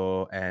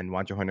Russell and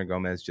Juancho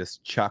Hernan-Gomez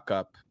just chuck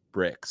up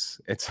bricks.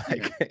 It's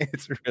like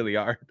it's really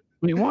hard.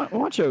 I mean,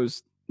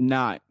 Juancho's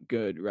not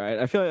good, right?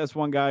 I feel like that's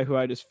one guy who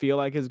I just feel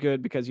like is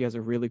good because he has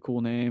a really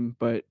cool name,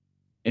 but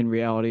in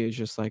reality is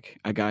just like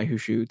a guy who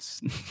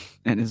shoots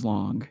and is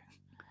long.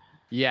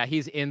 Yeah,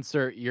 he's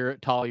insert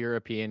tall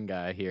European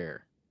guy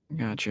here.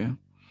 Gotcha.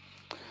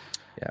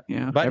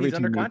 Yeah. But he's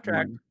under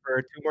contract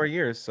for 2 more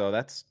years, so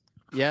that's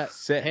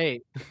sick.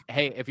 Hey,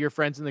 if your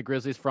friends in the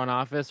Grizzlies front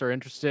office are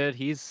interested,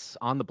 he's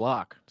on the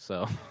block.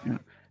 So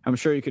I'm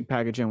sure you could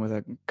package him with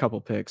a couple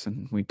picks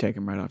and we'd take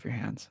him right off your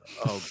hands.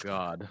 Oh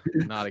God,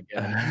 not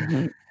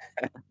again.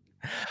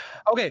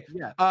 Okay.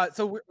 Yeah.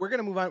 So we're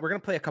gonna move on. We're gonna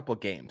play a couple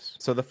games.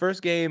 So the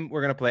first game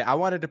we're gonna play, I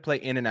wanted to play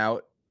in and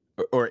out,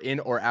 or in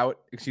or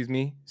out. Excuse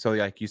me. So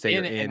like you say,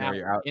 you're in or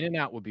you're out. In and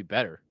out would be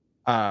better.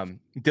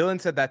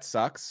 Dylan said that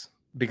sucks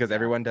because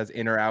everyone does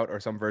in or out or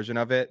some version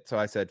of it. So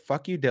I said,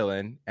 fuck you,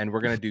 Dylan, and we're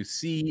gonna do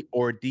C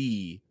or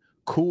D,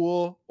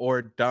 cool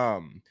or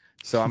dumb.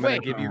 So I'm gonna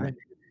give you.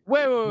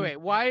 Wait.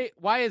 Why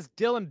is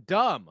Dylan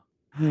dumb?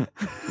 Wait,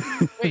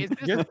 is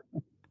this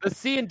the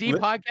C&D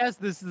podcast?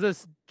 This is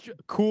this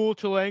cool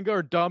Chilanga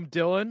or dumb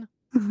Dylan?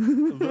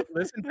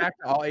 Listen back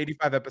to all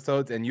 85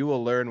 episodes and you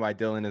will learn why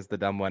Dylan is the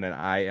dumb one and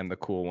I am the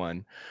cool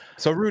one.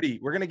 So Rudy,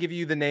 we're going to give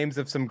you the names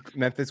of some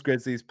Memphis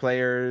Grizzlies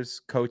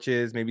players,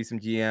 coaches, maybe some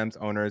GMs,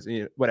 owners,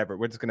 whatever.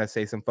 We're just going to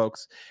say some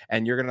folks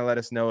and you're going to let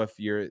us know if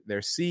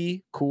they're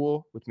C,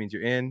 cool, which means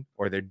you're in,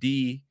 or they're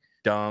D,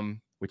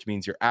 dumb, which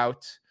means you're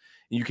out.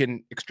 You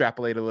can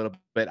extrapolate a little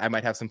bit. I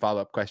might have some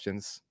follow-up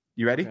questions.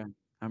 You ready? Okay,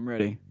 I'm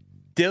ready.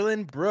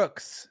 Dylan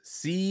Brooks,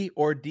 C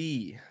or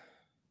D?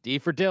 D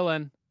for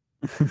Dylan.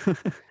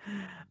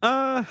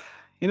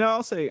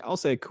 I'll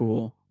say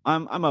cool.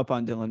 I'm up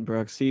on Dylan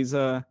Brooks. He's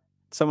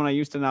someone I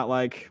used to not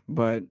like,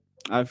 but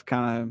I've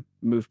kind of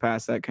moved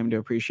past that, come to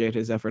appreciate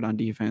his effort on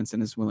defense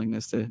and his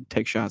willingness to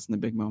take shots in the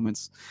big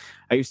moments.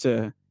 I used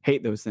to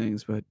hate those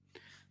things, but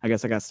I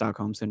guess I got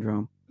Stockholm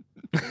syndrome.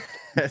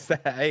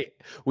 Hey,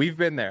 we've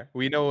been there.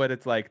 We know what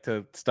it's like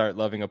to start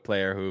loving a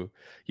player who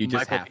you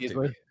just have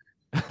to.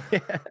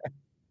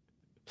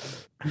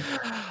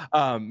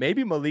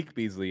 Maybe Malik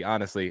Beasley,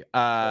 honestly.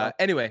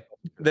 Anyway,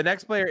 the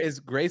next player is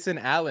Grayson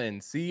Allen,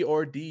 C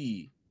or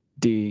D?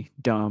 D,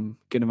 dumb.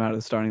 Get him out of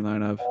the starting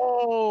lineup.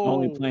 Oh.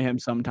 Only play him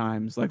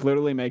sometimes. Like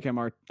literally make him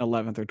our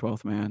 11th or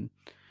 12th man.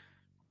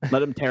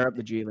 Let him tear up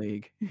the G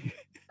League.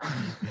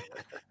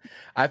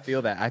 I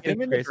feel that. I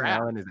think Grayson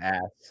Allen is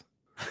ass.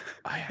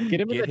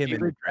 Get him in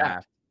the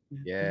draft.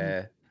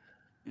 Yeah.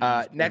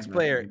 Next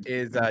player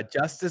is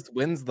Justice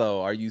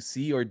Winslow. Are you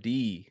C or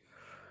D?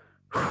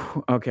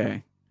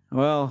 Okay.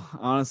 Well,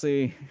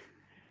 honestly,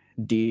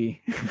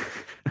 D.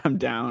 I'm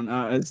down.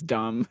 It's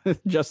dumb.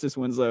 Justice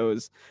Winslow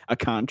is a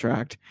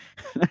contract.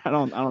 I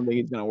don't think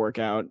he's gonna work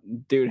out.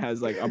 Dude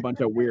has like a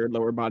bunch of weird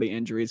lower body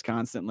injuries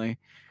constantly.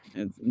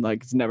 It's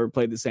like he's never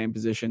played the same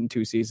position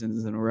 2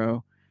 seasons in a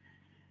row.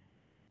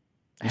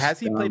 Has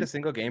he played dumb. a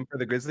single game for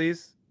the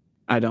Grizzlies?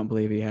 I don't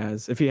believe he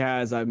has. If he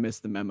has, I've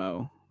missed the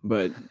memo.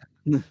 But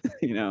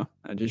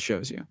that just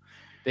shows you.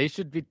 They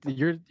should be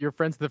your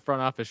friends in the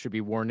front office should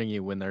be warning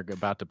you when they're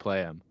about to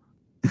play him.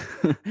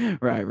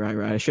 Right.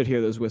 I should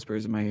hear those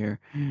whispers in my ear.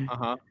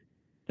 Uh-huh.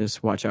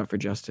 Just watch out for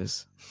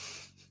justice.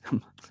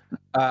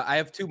 I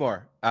have two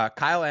more.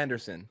 Kyle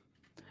Anderson.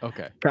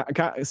 Okay.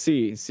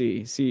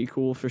 See,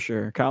 cool for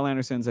sure. Kyle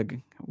Anderson's a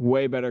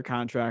way better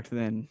contract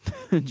than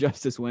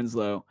Justice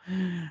Winslow.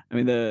 I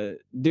mean, the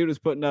dude was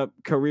putting up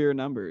career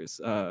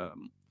numbers. I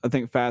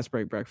think Fast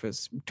Break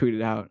Breakfast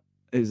tweeted out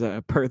his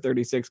per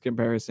 36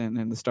 comparison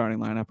in the starting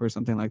lineup or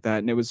something like that,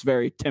 and it was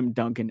very Tim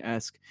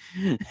Duncan-esque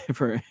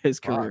for his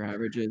career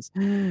averages.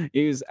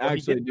 He was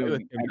actually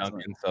doing Tim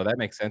Duncan, so that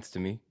makes sense to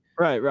me.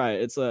 Right.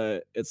 It's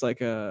like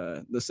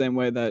the same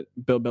way that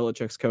Bill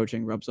Belichick's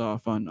coaching rubs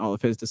off on all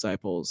of his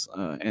disciples,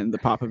 and the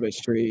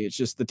Popovich tree. It's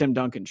just the Tim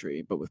Duncan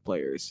tree, but with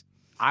players.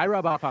 I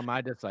rub off on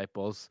my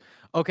disciples.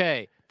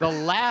 Okay, the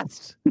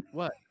last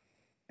what?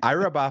 I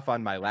rub off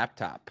on my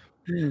laptop.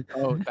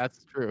 Oh,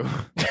 that's true.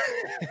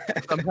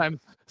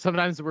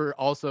 Sometimes we're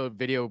also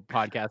video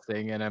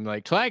podcasting, and I'm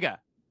like, Tlanga,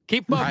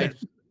 keep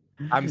focused.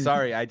 I'm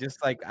sorry. I just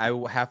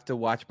I have to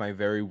watch my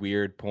very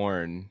weird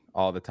porn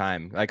all the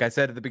time. Like I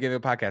said at the beginning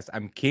of the podcast,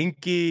 I'm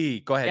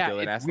kinky. Go ahead,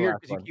 Dylan. It's ask weird the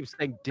last because you one. keep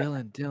saying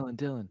Dylan.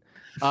 Dylan.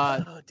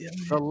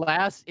 The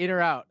last in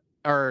or out,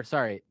 or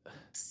sorry,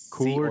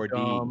 C or D.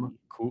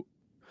 Cool.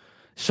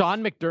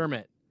 Sean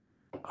McDermott.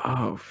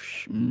 Oh,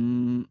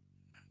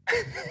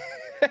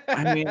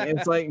 I mean,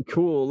 it's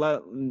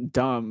cool,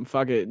 dumb.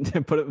 Fuck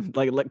it. Put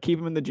it keep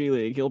him in the G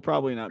League. He'll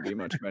probably not be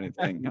much of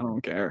anything. I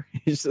don't care.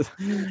 He's just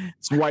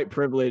it's white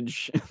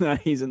privilege that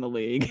he's in the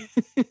league.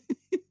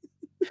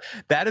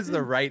 That is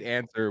the right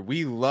answer.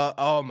 We love.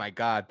 Oh my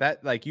God,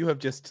 that you have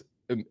just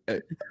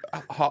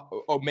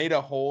made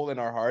a hole in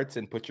our hearts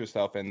and put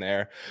yourself in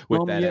there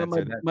with that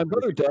answer. My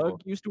brother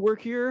Doug used to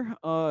work here.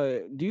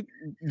 Do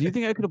you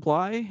think I could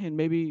apply and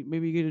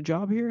maybe get a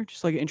job here,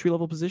 just like an entry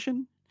level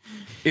position?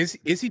 Is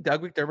he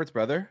Doug McDermott's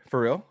brother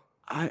for real?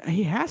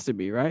 He has to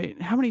be, right?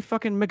 How many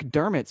fucking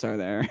McDermotts are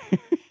there?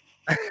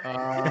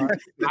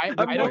 I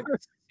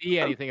don't see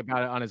anything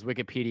about it on his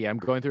Wikipedia. I'm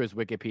going through his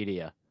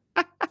Wikipedia.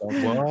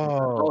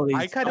 Whoa!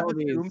 I kind of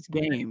assumed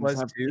games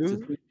was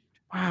too.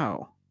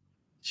 Wow,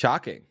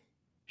 shocking.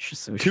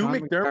 So Two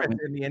McDermotts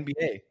in the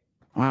NBA.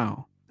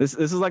 Wow, this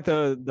is like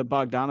the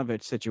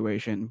Bogdanovich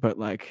situation, but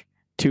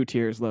 2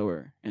 tiers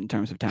lower in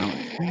terms of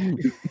talent.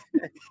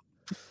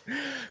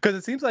 Because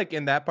it seems like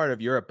in that part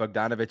of Europe,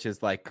 Bogdanovich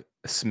is like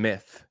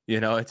Smith.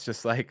 It's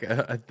just like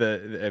a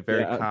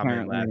very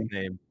common last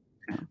name.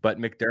 But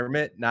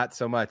McDermott, not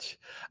so much.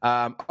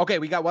 Okay,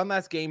 we got one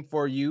last game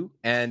for you,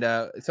 and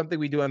something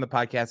we do on the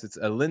podcast. It's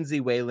a Lindsay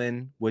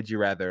Whalen. Would you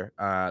rather?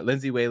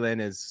 Lindsay Whalen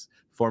is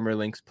former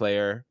Lynx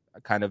player,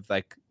 kind of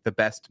like the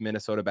best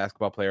Minnesota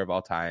basketball player of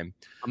all time.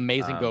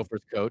 Amazing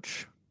Gophers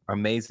coach.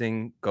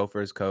 Amazing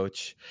Gophers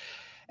coach.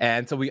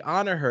 And so we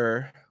honor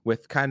her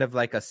with kind of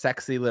like a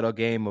sexy little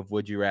game of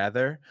Would You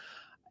Rather.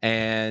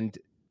 And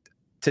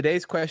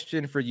today's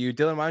question for you,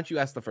 Dylan, why don't you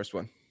ask the first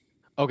one?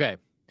 Okay.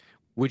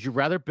 Would you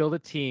rather build a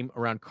team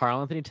around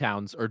Karl Anthony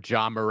Towns or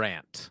Ja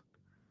Morant?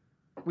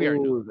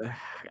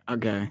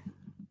 Okay.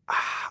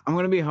 I'm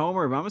going to be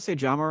Homer, but I'm going to say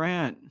Ja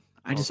Morant.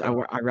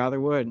 I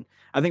rather would.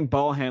 I think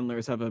ball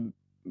handlers have a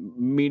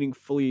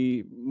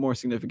meaningfully more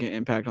significant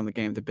impact on the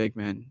game than big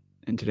men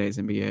in today's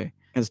NBA.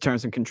 In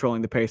terms of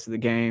controlling the pace of the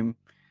game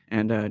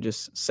and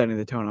just setting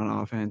the tone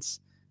on offense.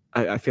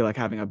 I feel like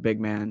having a big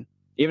man,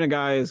 even a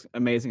guy as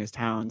amazing as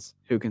Towns,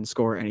 who can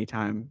score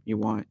anytime you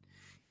want,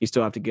 you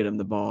still have to get him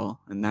the ball,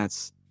 and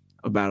that's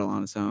a battle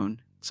on its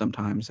own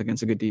sometimes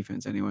against a good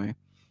defense anyway.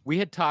 We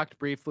had talked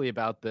briefly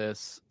about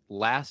this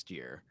last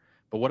year,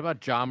 but what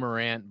about Ja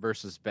Morant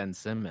versus Ben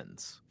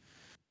Simmons?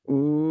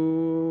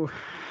 Ooh.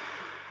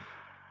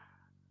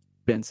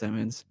 Ben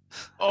Simmons.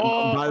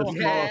 Oh,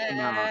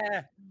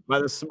 by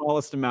the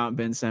smallest amount,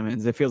 Ben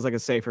Simmons. It feels like a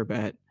safer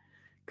bet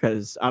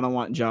because I don't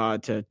want Ja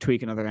to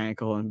tweak another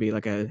ankle and be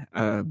like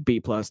a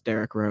B+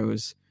 Derrick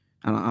Rose.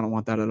 I don't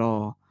want that at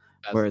all.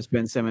 Whereas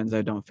Ben Simmons,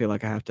 I don't feel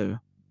like I have to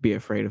be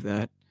afraid of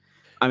that.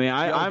 I mean,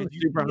 I'm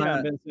super high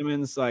on Ben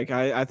Simmons.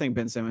 I think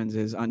Ben Simmons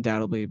is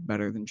undoubtedly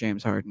better than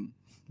James Harden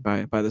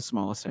by the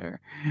smallest hair.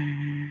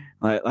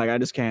 I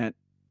just can't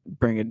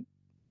bring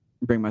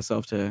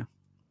myself to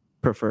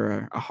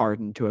prefer a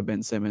Harden to a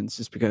Ben Simmons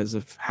just because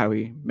of how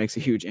he makes a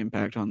huge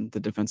impact on the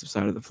defensive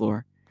side of the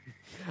floor.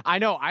 I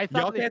know. I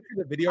thought y'all can't see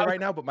the video right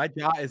now, but my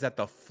jaw is at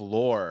the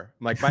floor.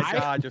 My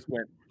jaw just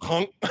went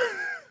hunk.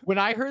 When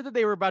I heard that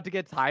they were about to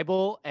get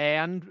Tybal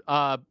and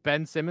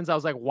Ben Simmons, I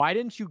was like, why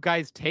didn't you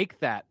guys take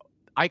that?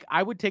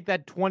 I would take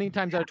that 20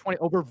 times out of 20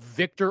 over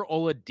Victor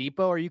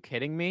Oladipo. Are you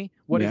kidding me?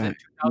 What is it?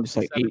 Just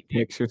like 8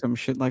 picks or some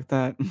shit like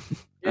that.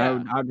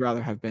 Yeah. I'd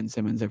rather have Ben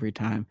Simmons every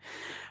time.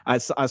 I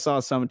saw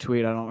some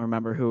tweet. I don't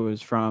remember who it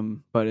was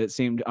from, but it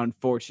seemed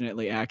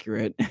unfortunately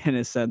accurate. And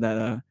it said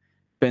that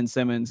Ben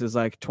Simmons is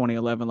like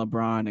 2011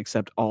 LeBron,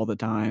 except all the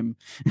time.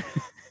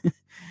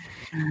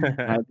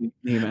 I think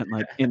he meant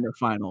like in the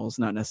finals,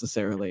 not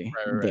necessarily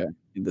Right.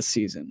 in the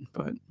season.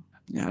 But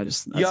yeah,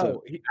 that's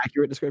Yo, an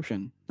accurate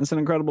description. That's an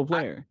incredible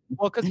player.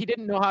 Well, because he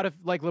didn't know how to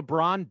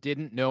LeBron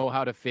didn't know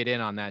how to fit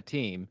in on that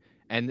team.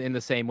 And in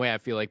the same way, I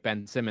feel like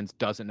Ben Simmons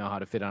doesn't know how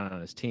to fit on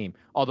his team.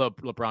 Although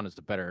LeBron is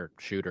a better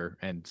shooter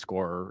and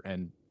scorer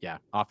and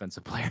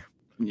offensive player.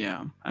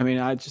 Yeah, I mean,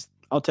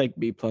 I'll take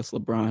B plus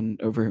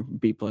LeBron over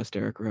B plus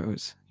Derrick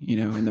Rose.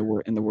 In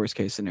the worst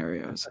case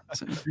scenarios.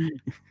 So.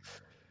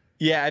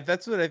 Yeah,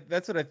 that's what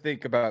I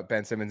think about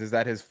Ben Simmons, is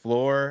that his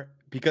floor,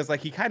 because like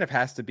he kind of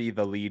has to be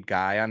the lead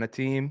guy on a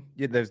team.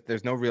 Yeah,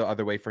 there's no real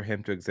other way for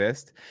him to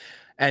exist.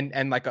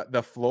 And like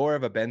the floor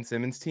of a Ben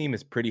Simmons team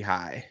is pretty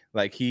high.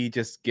 Like he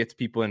just gets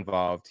people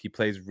involved. He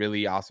plays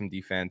really awesome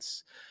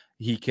defense.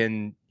 He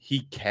can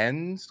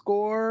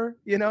score,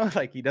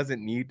 like he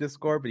doesn't need to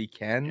score, but he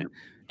can. Yeah.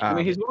 I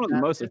mean, he's one of the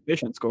most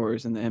efficient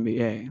scorers in the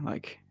NBA.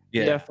 Like,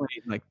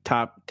 definitely like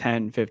top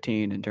 10,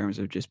 15 in terms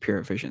of just pure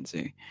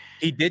efficiency.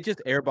 He did just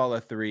airball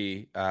a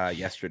 3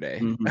 yesterday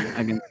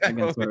against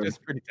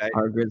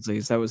our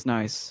Grizzlies. That was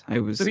nice.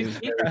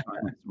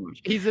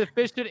 He's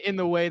efficient in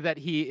the way that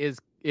he is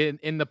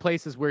in the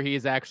places where he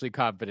is actually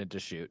confident to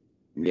shoot.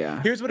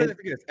 Yeah. Here's what I think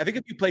it is. I think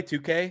if you play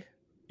 2K,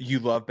 you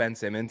love Ben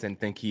Simmons and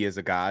think he is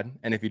a god.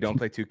 And if you don't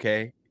play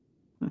 2K,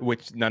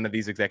 which none of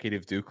these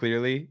executives do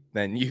clearly,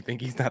 then you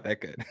think he's not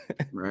that good.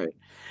 Right.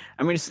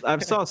 I mean, I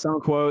saw some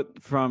quote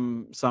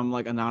from some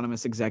like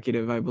anonymous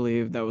executive, I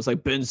believe, that was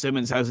like, Ben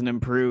Simmons hasn't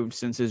improved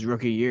since his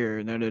rookie year.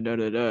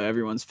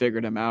 Everyone's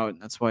figured him out.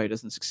 And that's why he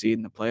doesn't succeed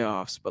in the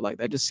playoffs. But like,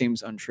 that just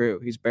seems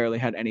untrue. He's barely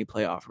had any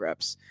playoff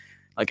reps.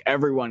 Like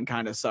everyone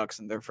kind of sucks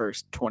in their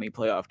first 20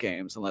 playoff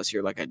games, unless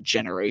you're like a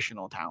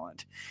generational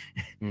talent,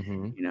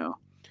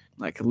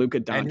 Like Luka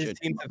Doncic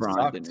and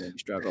LeBron didn't really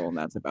struggle, and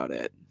that's about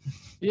it.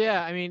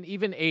 Yeah, I mean,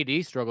 even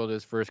AD struggled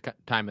his first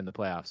time in the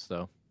playoffs,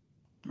 so.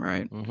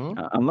 Right.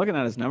 I'm looking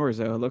at his numbers,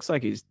 though. It looks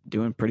like he's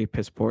doing pretty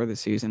piss poor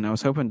this season. I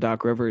was hoping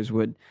Doc Rivers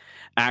would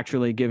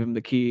actually give him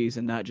the keys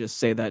and not just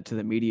say that to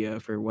the media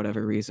for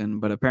whatever reason.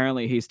 But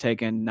apparently he's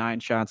taken 9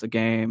 shots a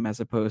game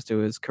as opposed to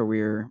his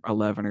career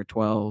 11 or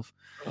 12.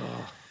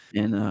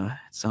 And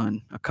it's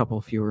on a couple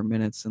fewer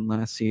minutes than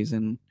last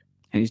season.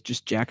 And he's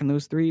just jacking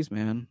those threes,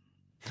 man.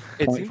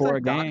 It seems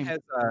like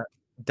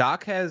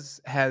Doc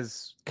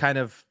has kind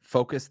of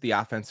focused the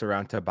offense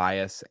around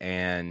Tobias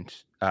and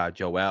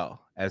Joel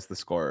as the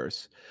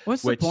scorers.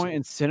 What's the point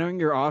in centering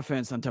your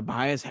offense on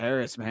Tobias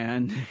Harris,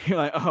 man? You're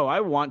like, oh, I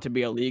want to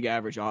be a league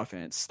average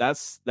offense.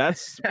 That's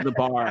the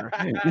bar.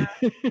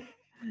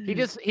 He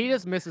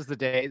just misses the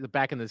day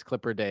back in his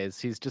Clipper days.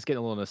 He's just getting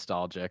a little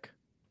nostalgic.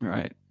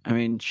 Right. I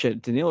mean,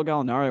 shit. Danilo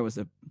Gallinari was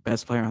the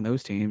best player on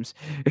those teams.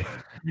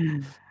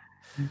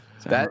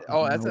 That's a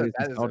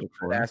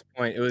last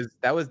point.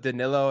 That was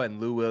Danilo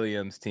and Lou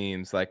Williams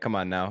teams. Like, come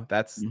on now.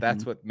 That's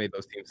what made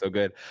those teams so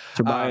good.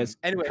 Tobias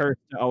cursed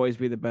to always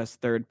be the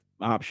best third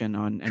option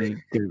on any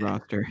good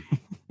roster.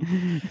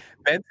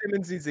 Ben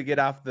Simmons needs to get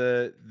off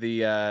the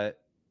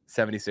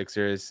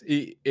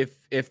 76ers.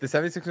 If the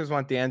 76ers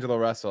want D'Angelo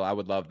Russell, I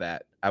would love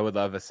that. I would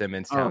love a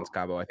Simmons Towns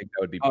combo. I think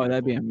that would be beautiful.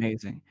 That'd be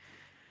amazing.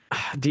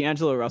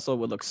 D'Angelo Russell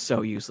would look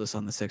so useless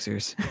on the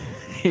Sixers.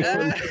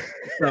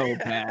 So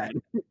bad.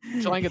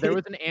 Shalinga, there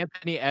was an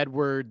Anthony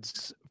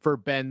Edwards for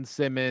Ben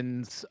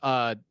Simmons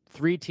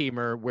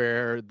 3-teamer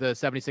where the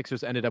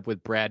 76ers ended up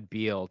with Brad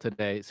Beal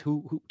today.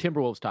 Who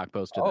Timberwolves talk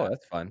posted that. Oh,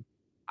 that's fun.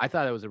 I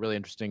thought it was a really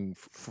interesting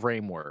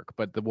framework,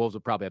 but the Wolves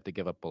would probably have to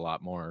give up a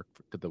lot more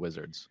to the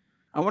Wizards.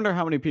 I wonder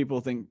how many people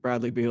think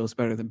Bradley Beal is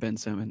better than Ben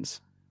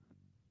Simmons.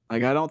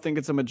 Like, I don't think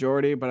it's a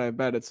majority, but I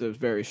bet it's a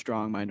very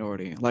strong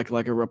minority, like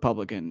a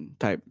Republican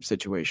type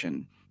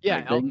situation. Yeah,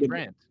 like Elton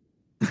Grant.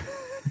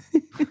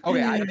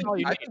 Okay, I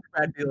think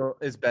Brad Beal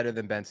is better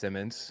than Ben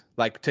Simmons.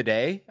 Like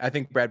today, I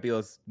think Brad Beal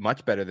is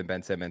much better than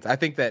Ben Simmons. I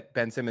think that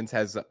Ben Simmons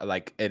has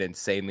like an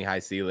insanely high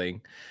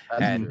ceiling,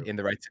 and in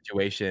the right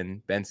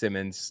situation, Ben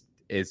Simmons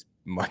is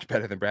much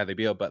better than Bradley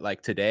Beal. But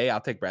like today,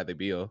 I'll take Bradley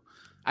Beal.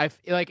 I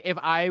like if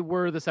I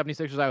were the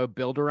 76ers, I would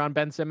build around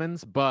Ben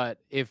Simmons. But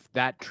if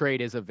that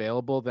trade is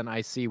available, then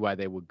I see why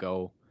they would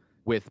go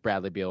with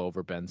Bradley Beal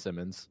over Ben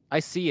Simmons. I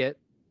see it.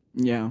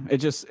 Yeah,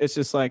 it's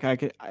just like I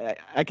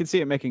could see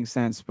it making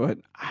sense, but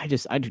I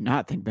do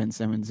not think Ben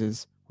Simmons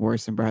is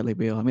worse than Bradley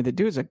Beal. I mean, the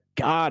dude's a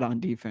god on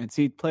defense.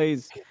 He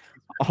plays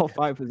all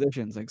 5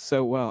 positions like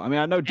so well. I mean,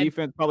 I know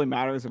defense probably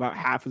matters about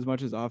half as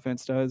much as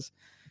offense does.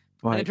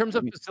 And in terms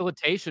of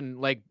facilitation,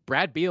 like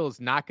Brad Beal is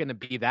not going to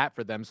be that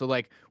for them. So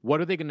like,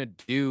 what are they going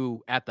to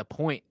do at the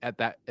point at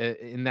that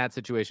in that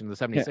situation? The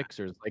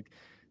 76ers, like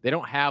they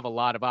don't have a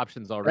lot of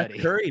options already.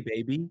 Curry,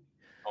 baby.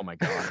 Oh my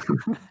God.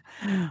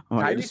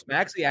 Tyrese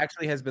Maxey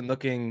actually has been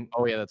looking.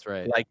 Oh yeah, that's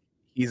right. Like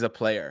he's a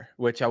player,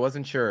 which I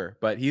wasn't sure,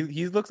 but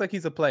he looks like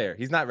he's a player.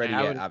 He's not ready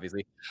yet,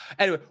 obviously.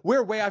 Anyway,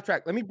 we're way off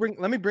track. Let me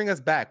bring us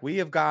back. We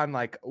have gone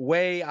like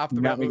way off the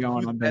road.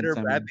 Who's better,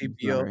 Bradley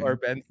Beal or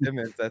Ben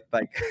Simmons? That's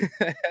like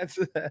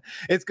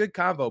it's good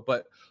combo.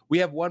 But we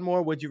have one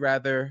more would you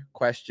rather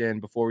question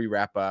before we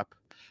wrap up,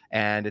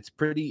 and it's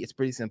pretty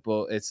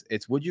simple.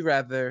 It's would you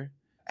rather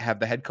have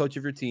the head coach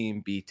of your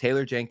team be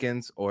Taylor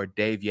Jenkins or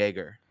Dave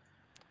Yeager?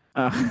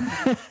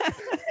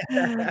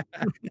 I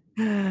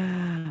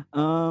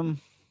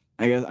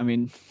guess, I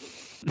mean,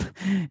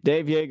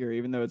 Dave Yeager,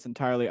 even though it's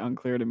entirely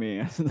unclear to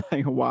me,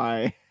 like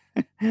why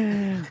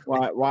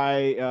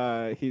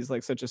he's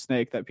like such a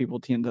snake that people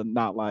tend to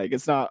not like.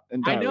 It's not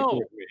entirely know.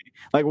 clear to me.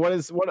 Like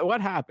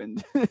what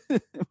happened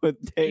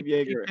with Dave He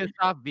Yeager? pissed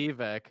off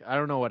Vivek. I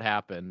don't know what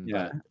happened,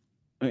 Yeah.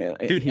 but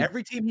Dude,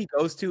 every team he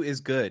goes to is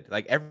good.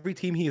 Like every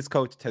team he has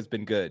coached has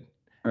been good.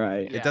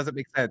 Right. It doesn't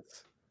make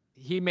sense.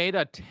 he made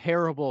a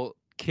terrible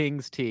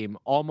Kings team,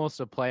 almost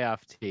a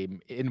playoff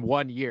team in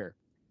 1 year.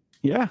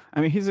 Yeah,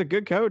 I mean he's a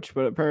good coach,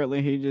 but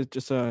apparently he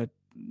just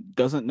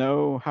doesn't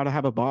know how to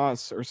have a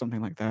boss or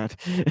something like that.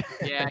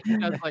 Yeah,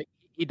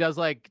 he does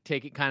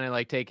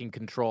taking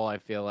control, I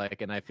feel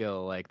like, and I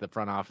feel like the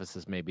front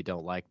offices maybe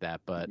don't like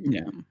that, but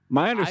Yeah.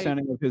 My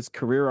understanding of his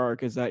career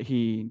arc is that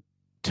he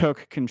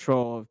took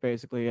control of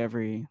basically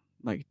every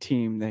like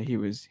team that he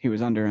was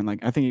under, and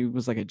like I think he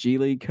was like a G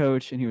League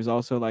coach, and he was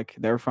also like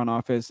their front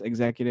office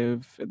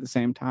executive at the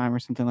same time or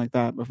something like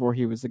that before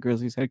he was the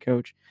Grizzlies head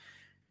coach.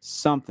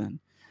 Something.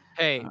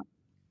 hey,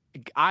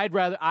 I'd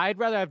rather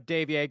have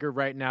Dave Yeager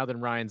right now than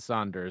Ryan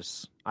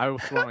Saunders. I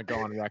just want to go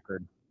on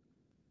record.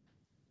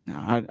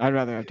 No, I'd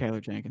rather have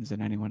Taylor Jenkins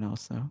than anyone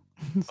else, though.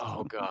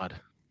 Oh God.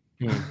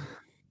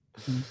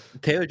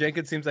 Taylor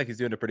Jenkins seems like he's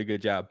doing a pretty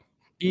good job.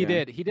 He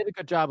did a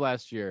good job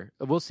last year.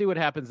 We'll see what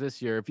happens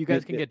this year. If you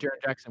guys can get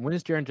Jaren Jackson, when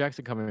is Jaren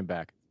Jackson coming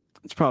back?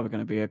 It's probably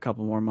going to be a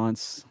couple more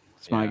months.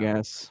 That's my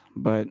guess.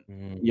 But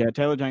yeah,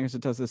 Taylor Jenkins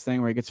does this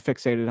thing where he gets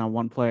fixated on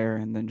one player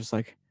and then just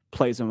like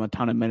plays him a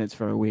ton of minutes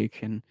for a week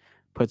and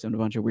puts him in a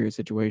bunch of weird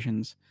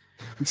situations.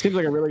 It seems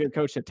like a really good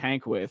coach to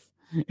tank with.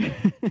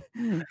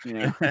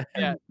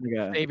 Yeah.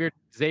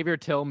 Xavier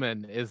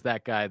Tillman is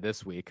that guy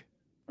this week.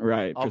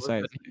 Right,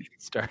 precisely.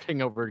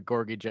 Starting over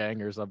Gorgie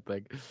Jang or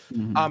something.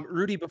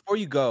 Rudy, before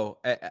you go,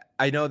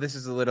 I know this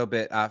is a little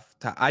bit off.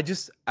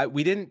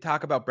 We didn't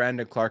talk about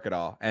Brandon Clark at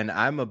all, and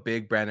I'm a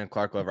big Brandon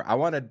Clark lover. I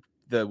wanted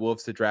the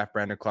Wolves to draft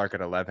Brandon Clark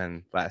at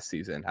 11 last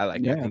season. I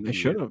think they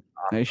should have.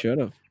 They should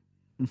have.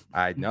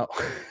 I know.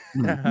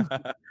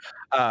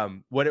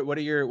 What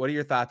are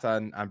your thoughts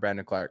on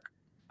Brandon Clark?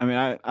 I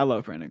mean, I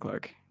love Brandon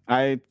Clark.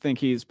 I think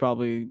he's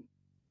probably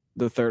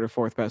the third or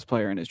fourth best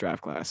player in his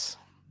draft class.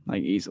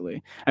 Like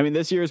easily. I mean,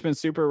 this year has been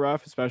super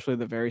rough, especially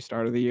the very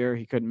start of the year.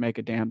 He couldn't make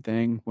a damn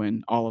thing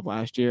when all of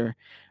last year,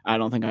 I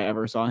don't think I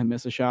ever saw him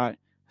miss a shot,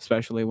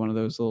 especially one of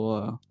those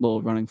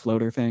little running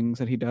floater things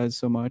that he does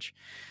so much.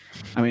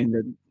 I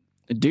mean,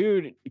 the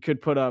dude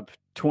could put up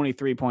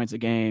 23 points a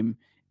game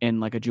in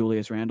like a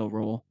Julius Randle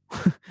role,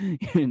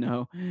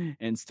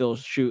 and still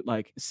shoot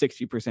like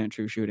 60%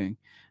 true shooting.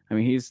 I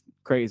mean, he's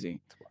crazy.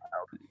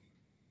 Wow.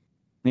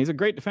 He's a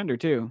great defender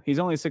too. He's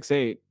only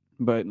 6'8",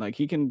 but like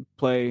he can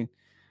play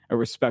a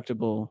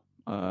respectable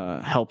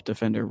help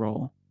defender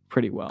role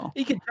pretty well.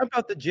 He can jump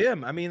out the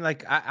gym. I mean,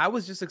 like I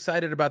was just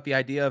excited about the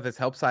idea of his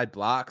help side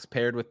blocks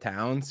paired with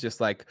Towns,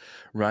 just like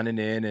running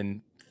in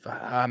and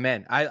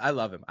man, I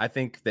love him. I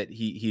think that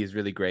he is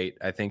really great.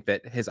 I think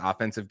that his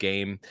offensive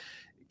game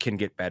can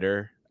get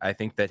better. I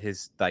think that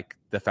his like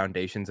the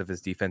foundations of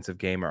his defensive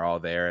game are all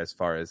there as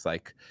far as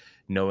like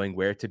knowing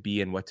where to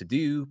be and what to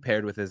do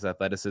paired with his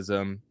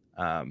athleticism.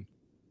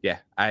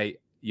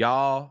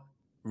 Y'all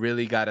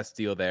really got a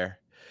steal there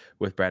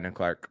with Brandon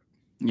Clark.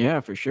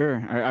 Yeah, for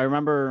sure. I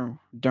remember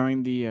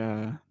during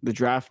the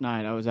draft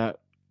night, I was at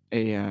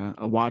a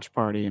watch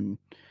party in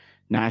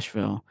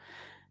Nashville,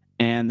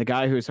 and the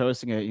guy who was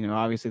hosting it,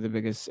 obviously the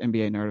biggest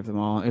NBA nerd of them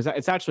all,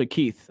 it's actually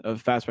Keith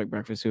of Fast Break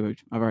Breakfast, who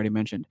I've already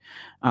mentioned.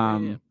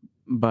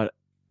 But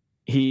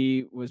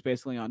he was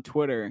basically on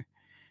Twitter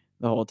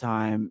the whole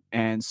time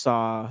and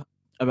saw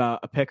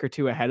about a pick or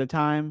two ahead of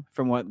time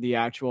from what the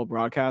actual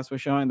broadcast was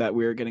showing that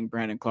we were getting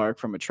Brandon Clark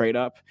from a trade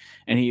up,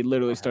 and he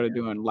literally started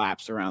doing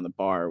laps around the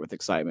bar with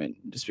excitement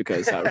just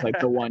because that was like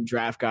the one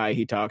draft guy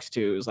he talks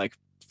to is like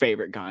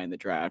favorite guy in the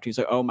draft. He's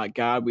like, oh my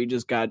God, we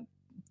just got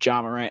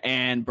Ja Morant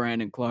and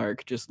Brandon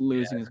Clark, just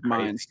losing his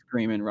mind,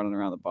 screaming, running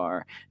around the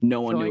bar.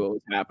 No one knew what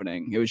was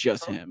happening. It was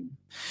just him.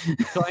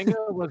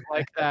 Kalinga was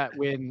like that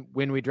when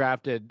we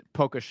drafted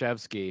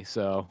Pokashevsky,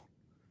 so.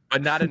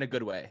 But not in a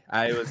good way.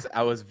 I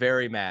was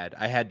very mad.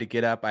 I had to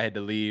get up. I had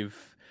to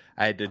leave.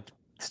 I had to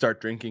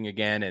start drinking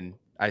again, and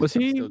I'm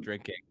still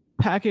drinking.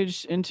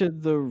 Packaged into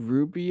the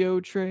Rubio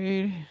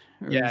trade?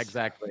 Yeah,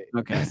 exactly.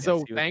 Okay.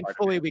 So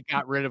thankfully we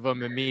got rid of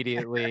him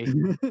immediately,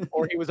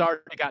 or he was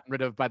already gotten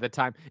rid of by the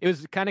time. It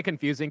was kind of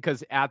confusing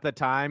because at the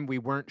time we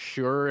weren't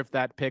sure if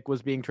that pick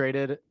was being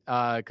traded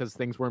because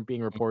things weren't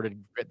being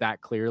reported that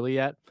clearly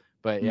yet.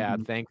 But yeah,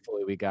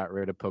 thankfully we got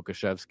rid of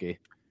Pokashevsky.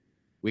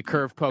 We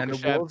curved Pokashevsky. And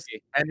the Wolves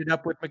ended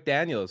up with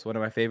McDaniels, one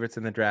of my favorites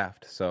in the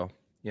draft. So,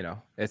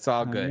 it's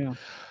all good. Yeah.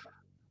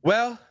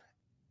 Well,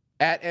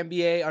 at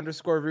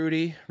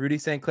NBA_Rudy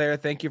St. Clair,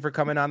 thank you for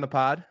coming on the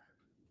pod.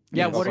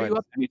 Yeah, what are you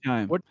up?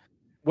 Anytime. What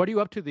are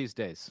you up to these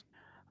days?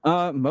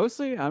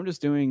 Mostly I'm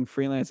just doing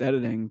freelance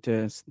editing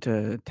to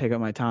take up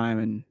my time,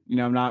 and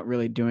I'm not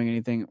really doing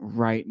anything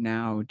right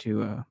now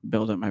to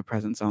build up my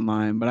presence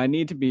online. But I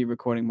need to be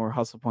recording more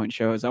Hustle Point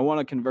shows. I want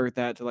to convert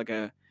that to like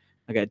a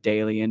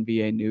daily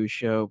NBA news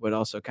show, but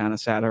also kind of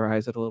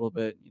satirize it a little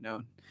bit.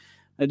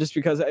 Just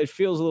because it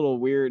feels a little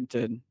weird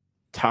to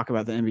talk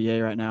about the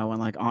NBA right now when,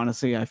 like,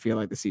 honestly, I feel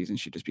like the season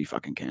should just be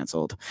fucking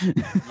canceled.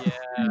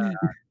 Yeah.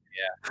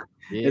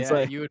 It's Yeah,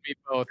 like, you and me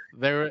both.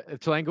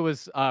 Chalenga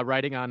was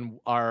writing on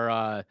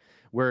our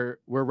we're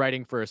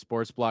writing for a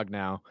sports blog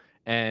now,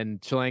 and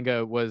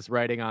Chalenga was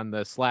writing on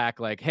the Slack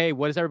like, "Hey,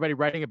 what is everybody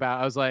writing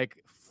about?" I was like,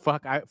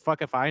 "Fuck,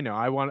 fuck if I know.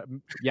 I want,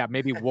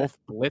 maybe Wolf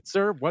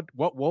Blitzer.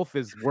 What Wolf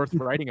is worth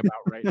writing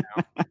about right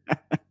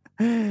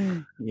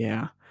now?"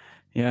 yeah,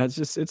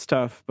 it's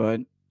tough, but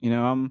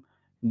I'm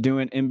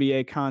doing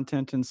NBA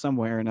content in some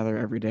way or another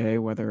every day,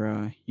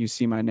 whether you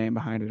see my name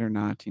behind it or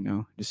not.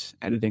 Just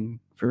editing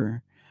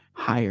for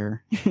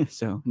hire.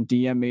 So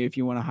DM me if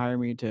you want to hire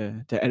me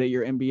to edit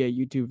your NBA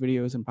YouTube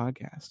videos and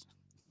podcast.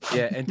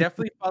 Yeah, and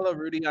definitely follow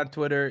Rudy on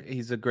Twitter.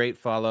 He's a great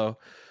follow.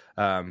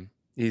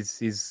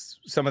 He's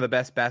some of the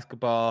best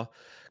basketball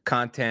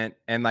content,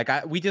 and like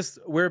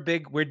we're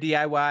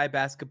DIY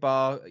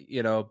basketball,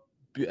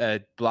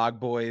 blog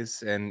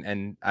boys,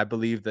 and I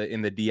believe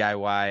in the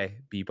DIY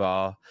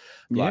b-ball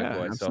blog Yeah,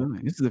 boys. So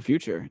absolutely. This is the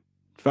future.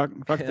 Fuck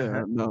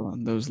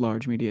those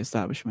large media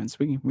establishments.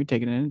 We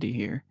take it indie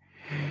here.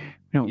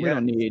 We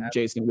don't need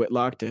Jason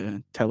Whitlock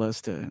to tell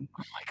us to,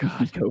 oh my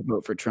God, go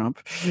vote for Trump.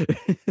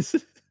 So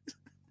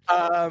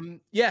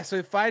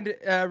find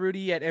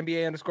Rudy at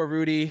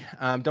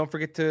NBA_Rudy. Don't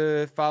forget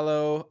to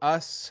follow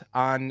us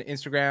on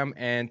Instagram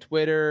and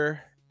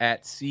Twitter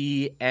at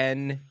CNDpod.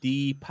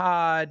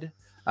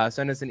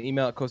 Send us an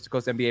email at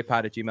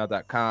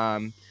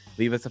coasttocoastnbapod@gmail.com.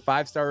 Leave us a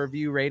 5-star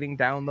review, rating,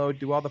 download,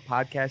 do all the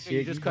podcast shit.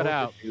 You just cut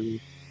out.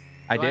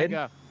 I did?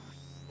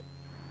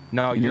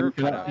 No, you're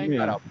cut out. You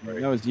cut out.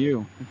 That was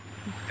you.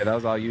 Yeah, that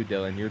was all you,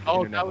 Dylan. Your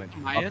internet that was went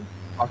my end?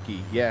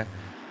 fucky. Yeah.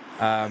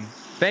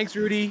 Thanks,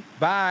 Rudy.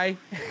 Bye.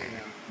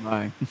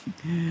 Bye.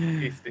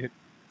 Peace, dude.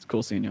 It's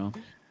cool seeing y'all.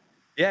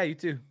 Yeah, you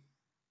too.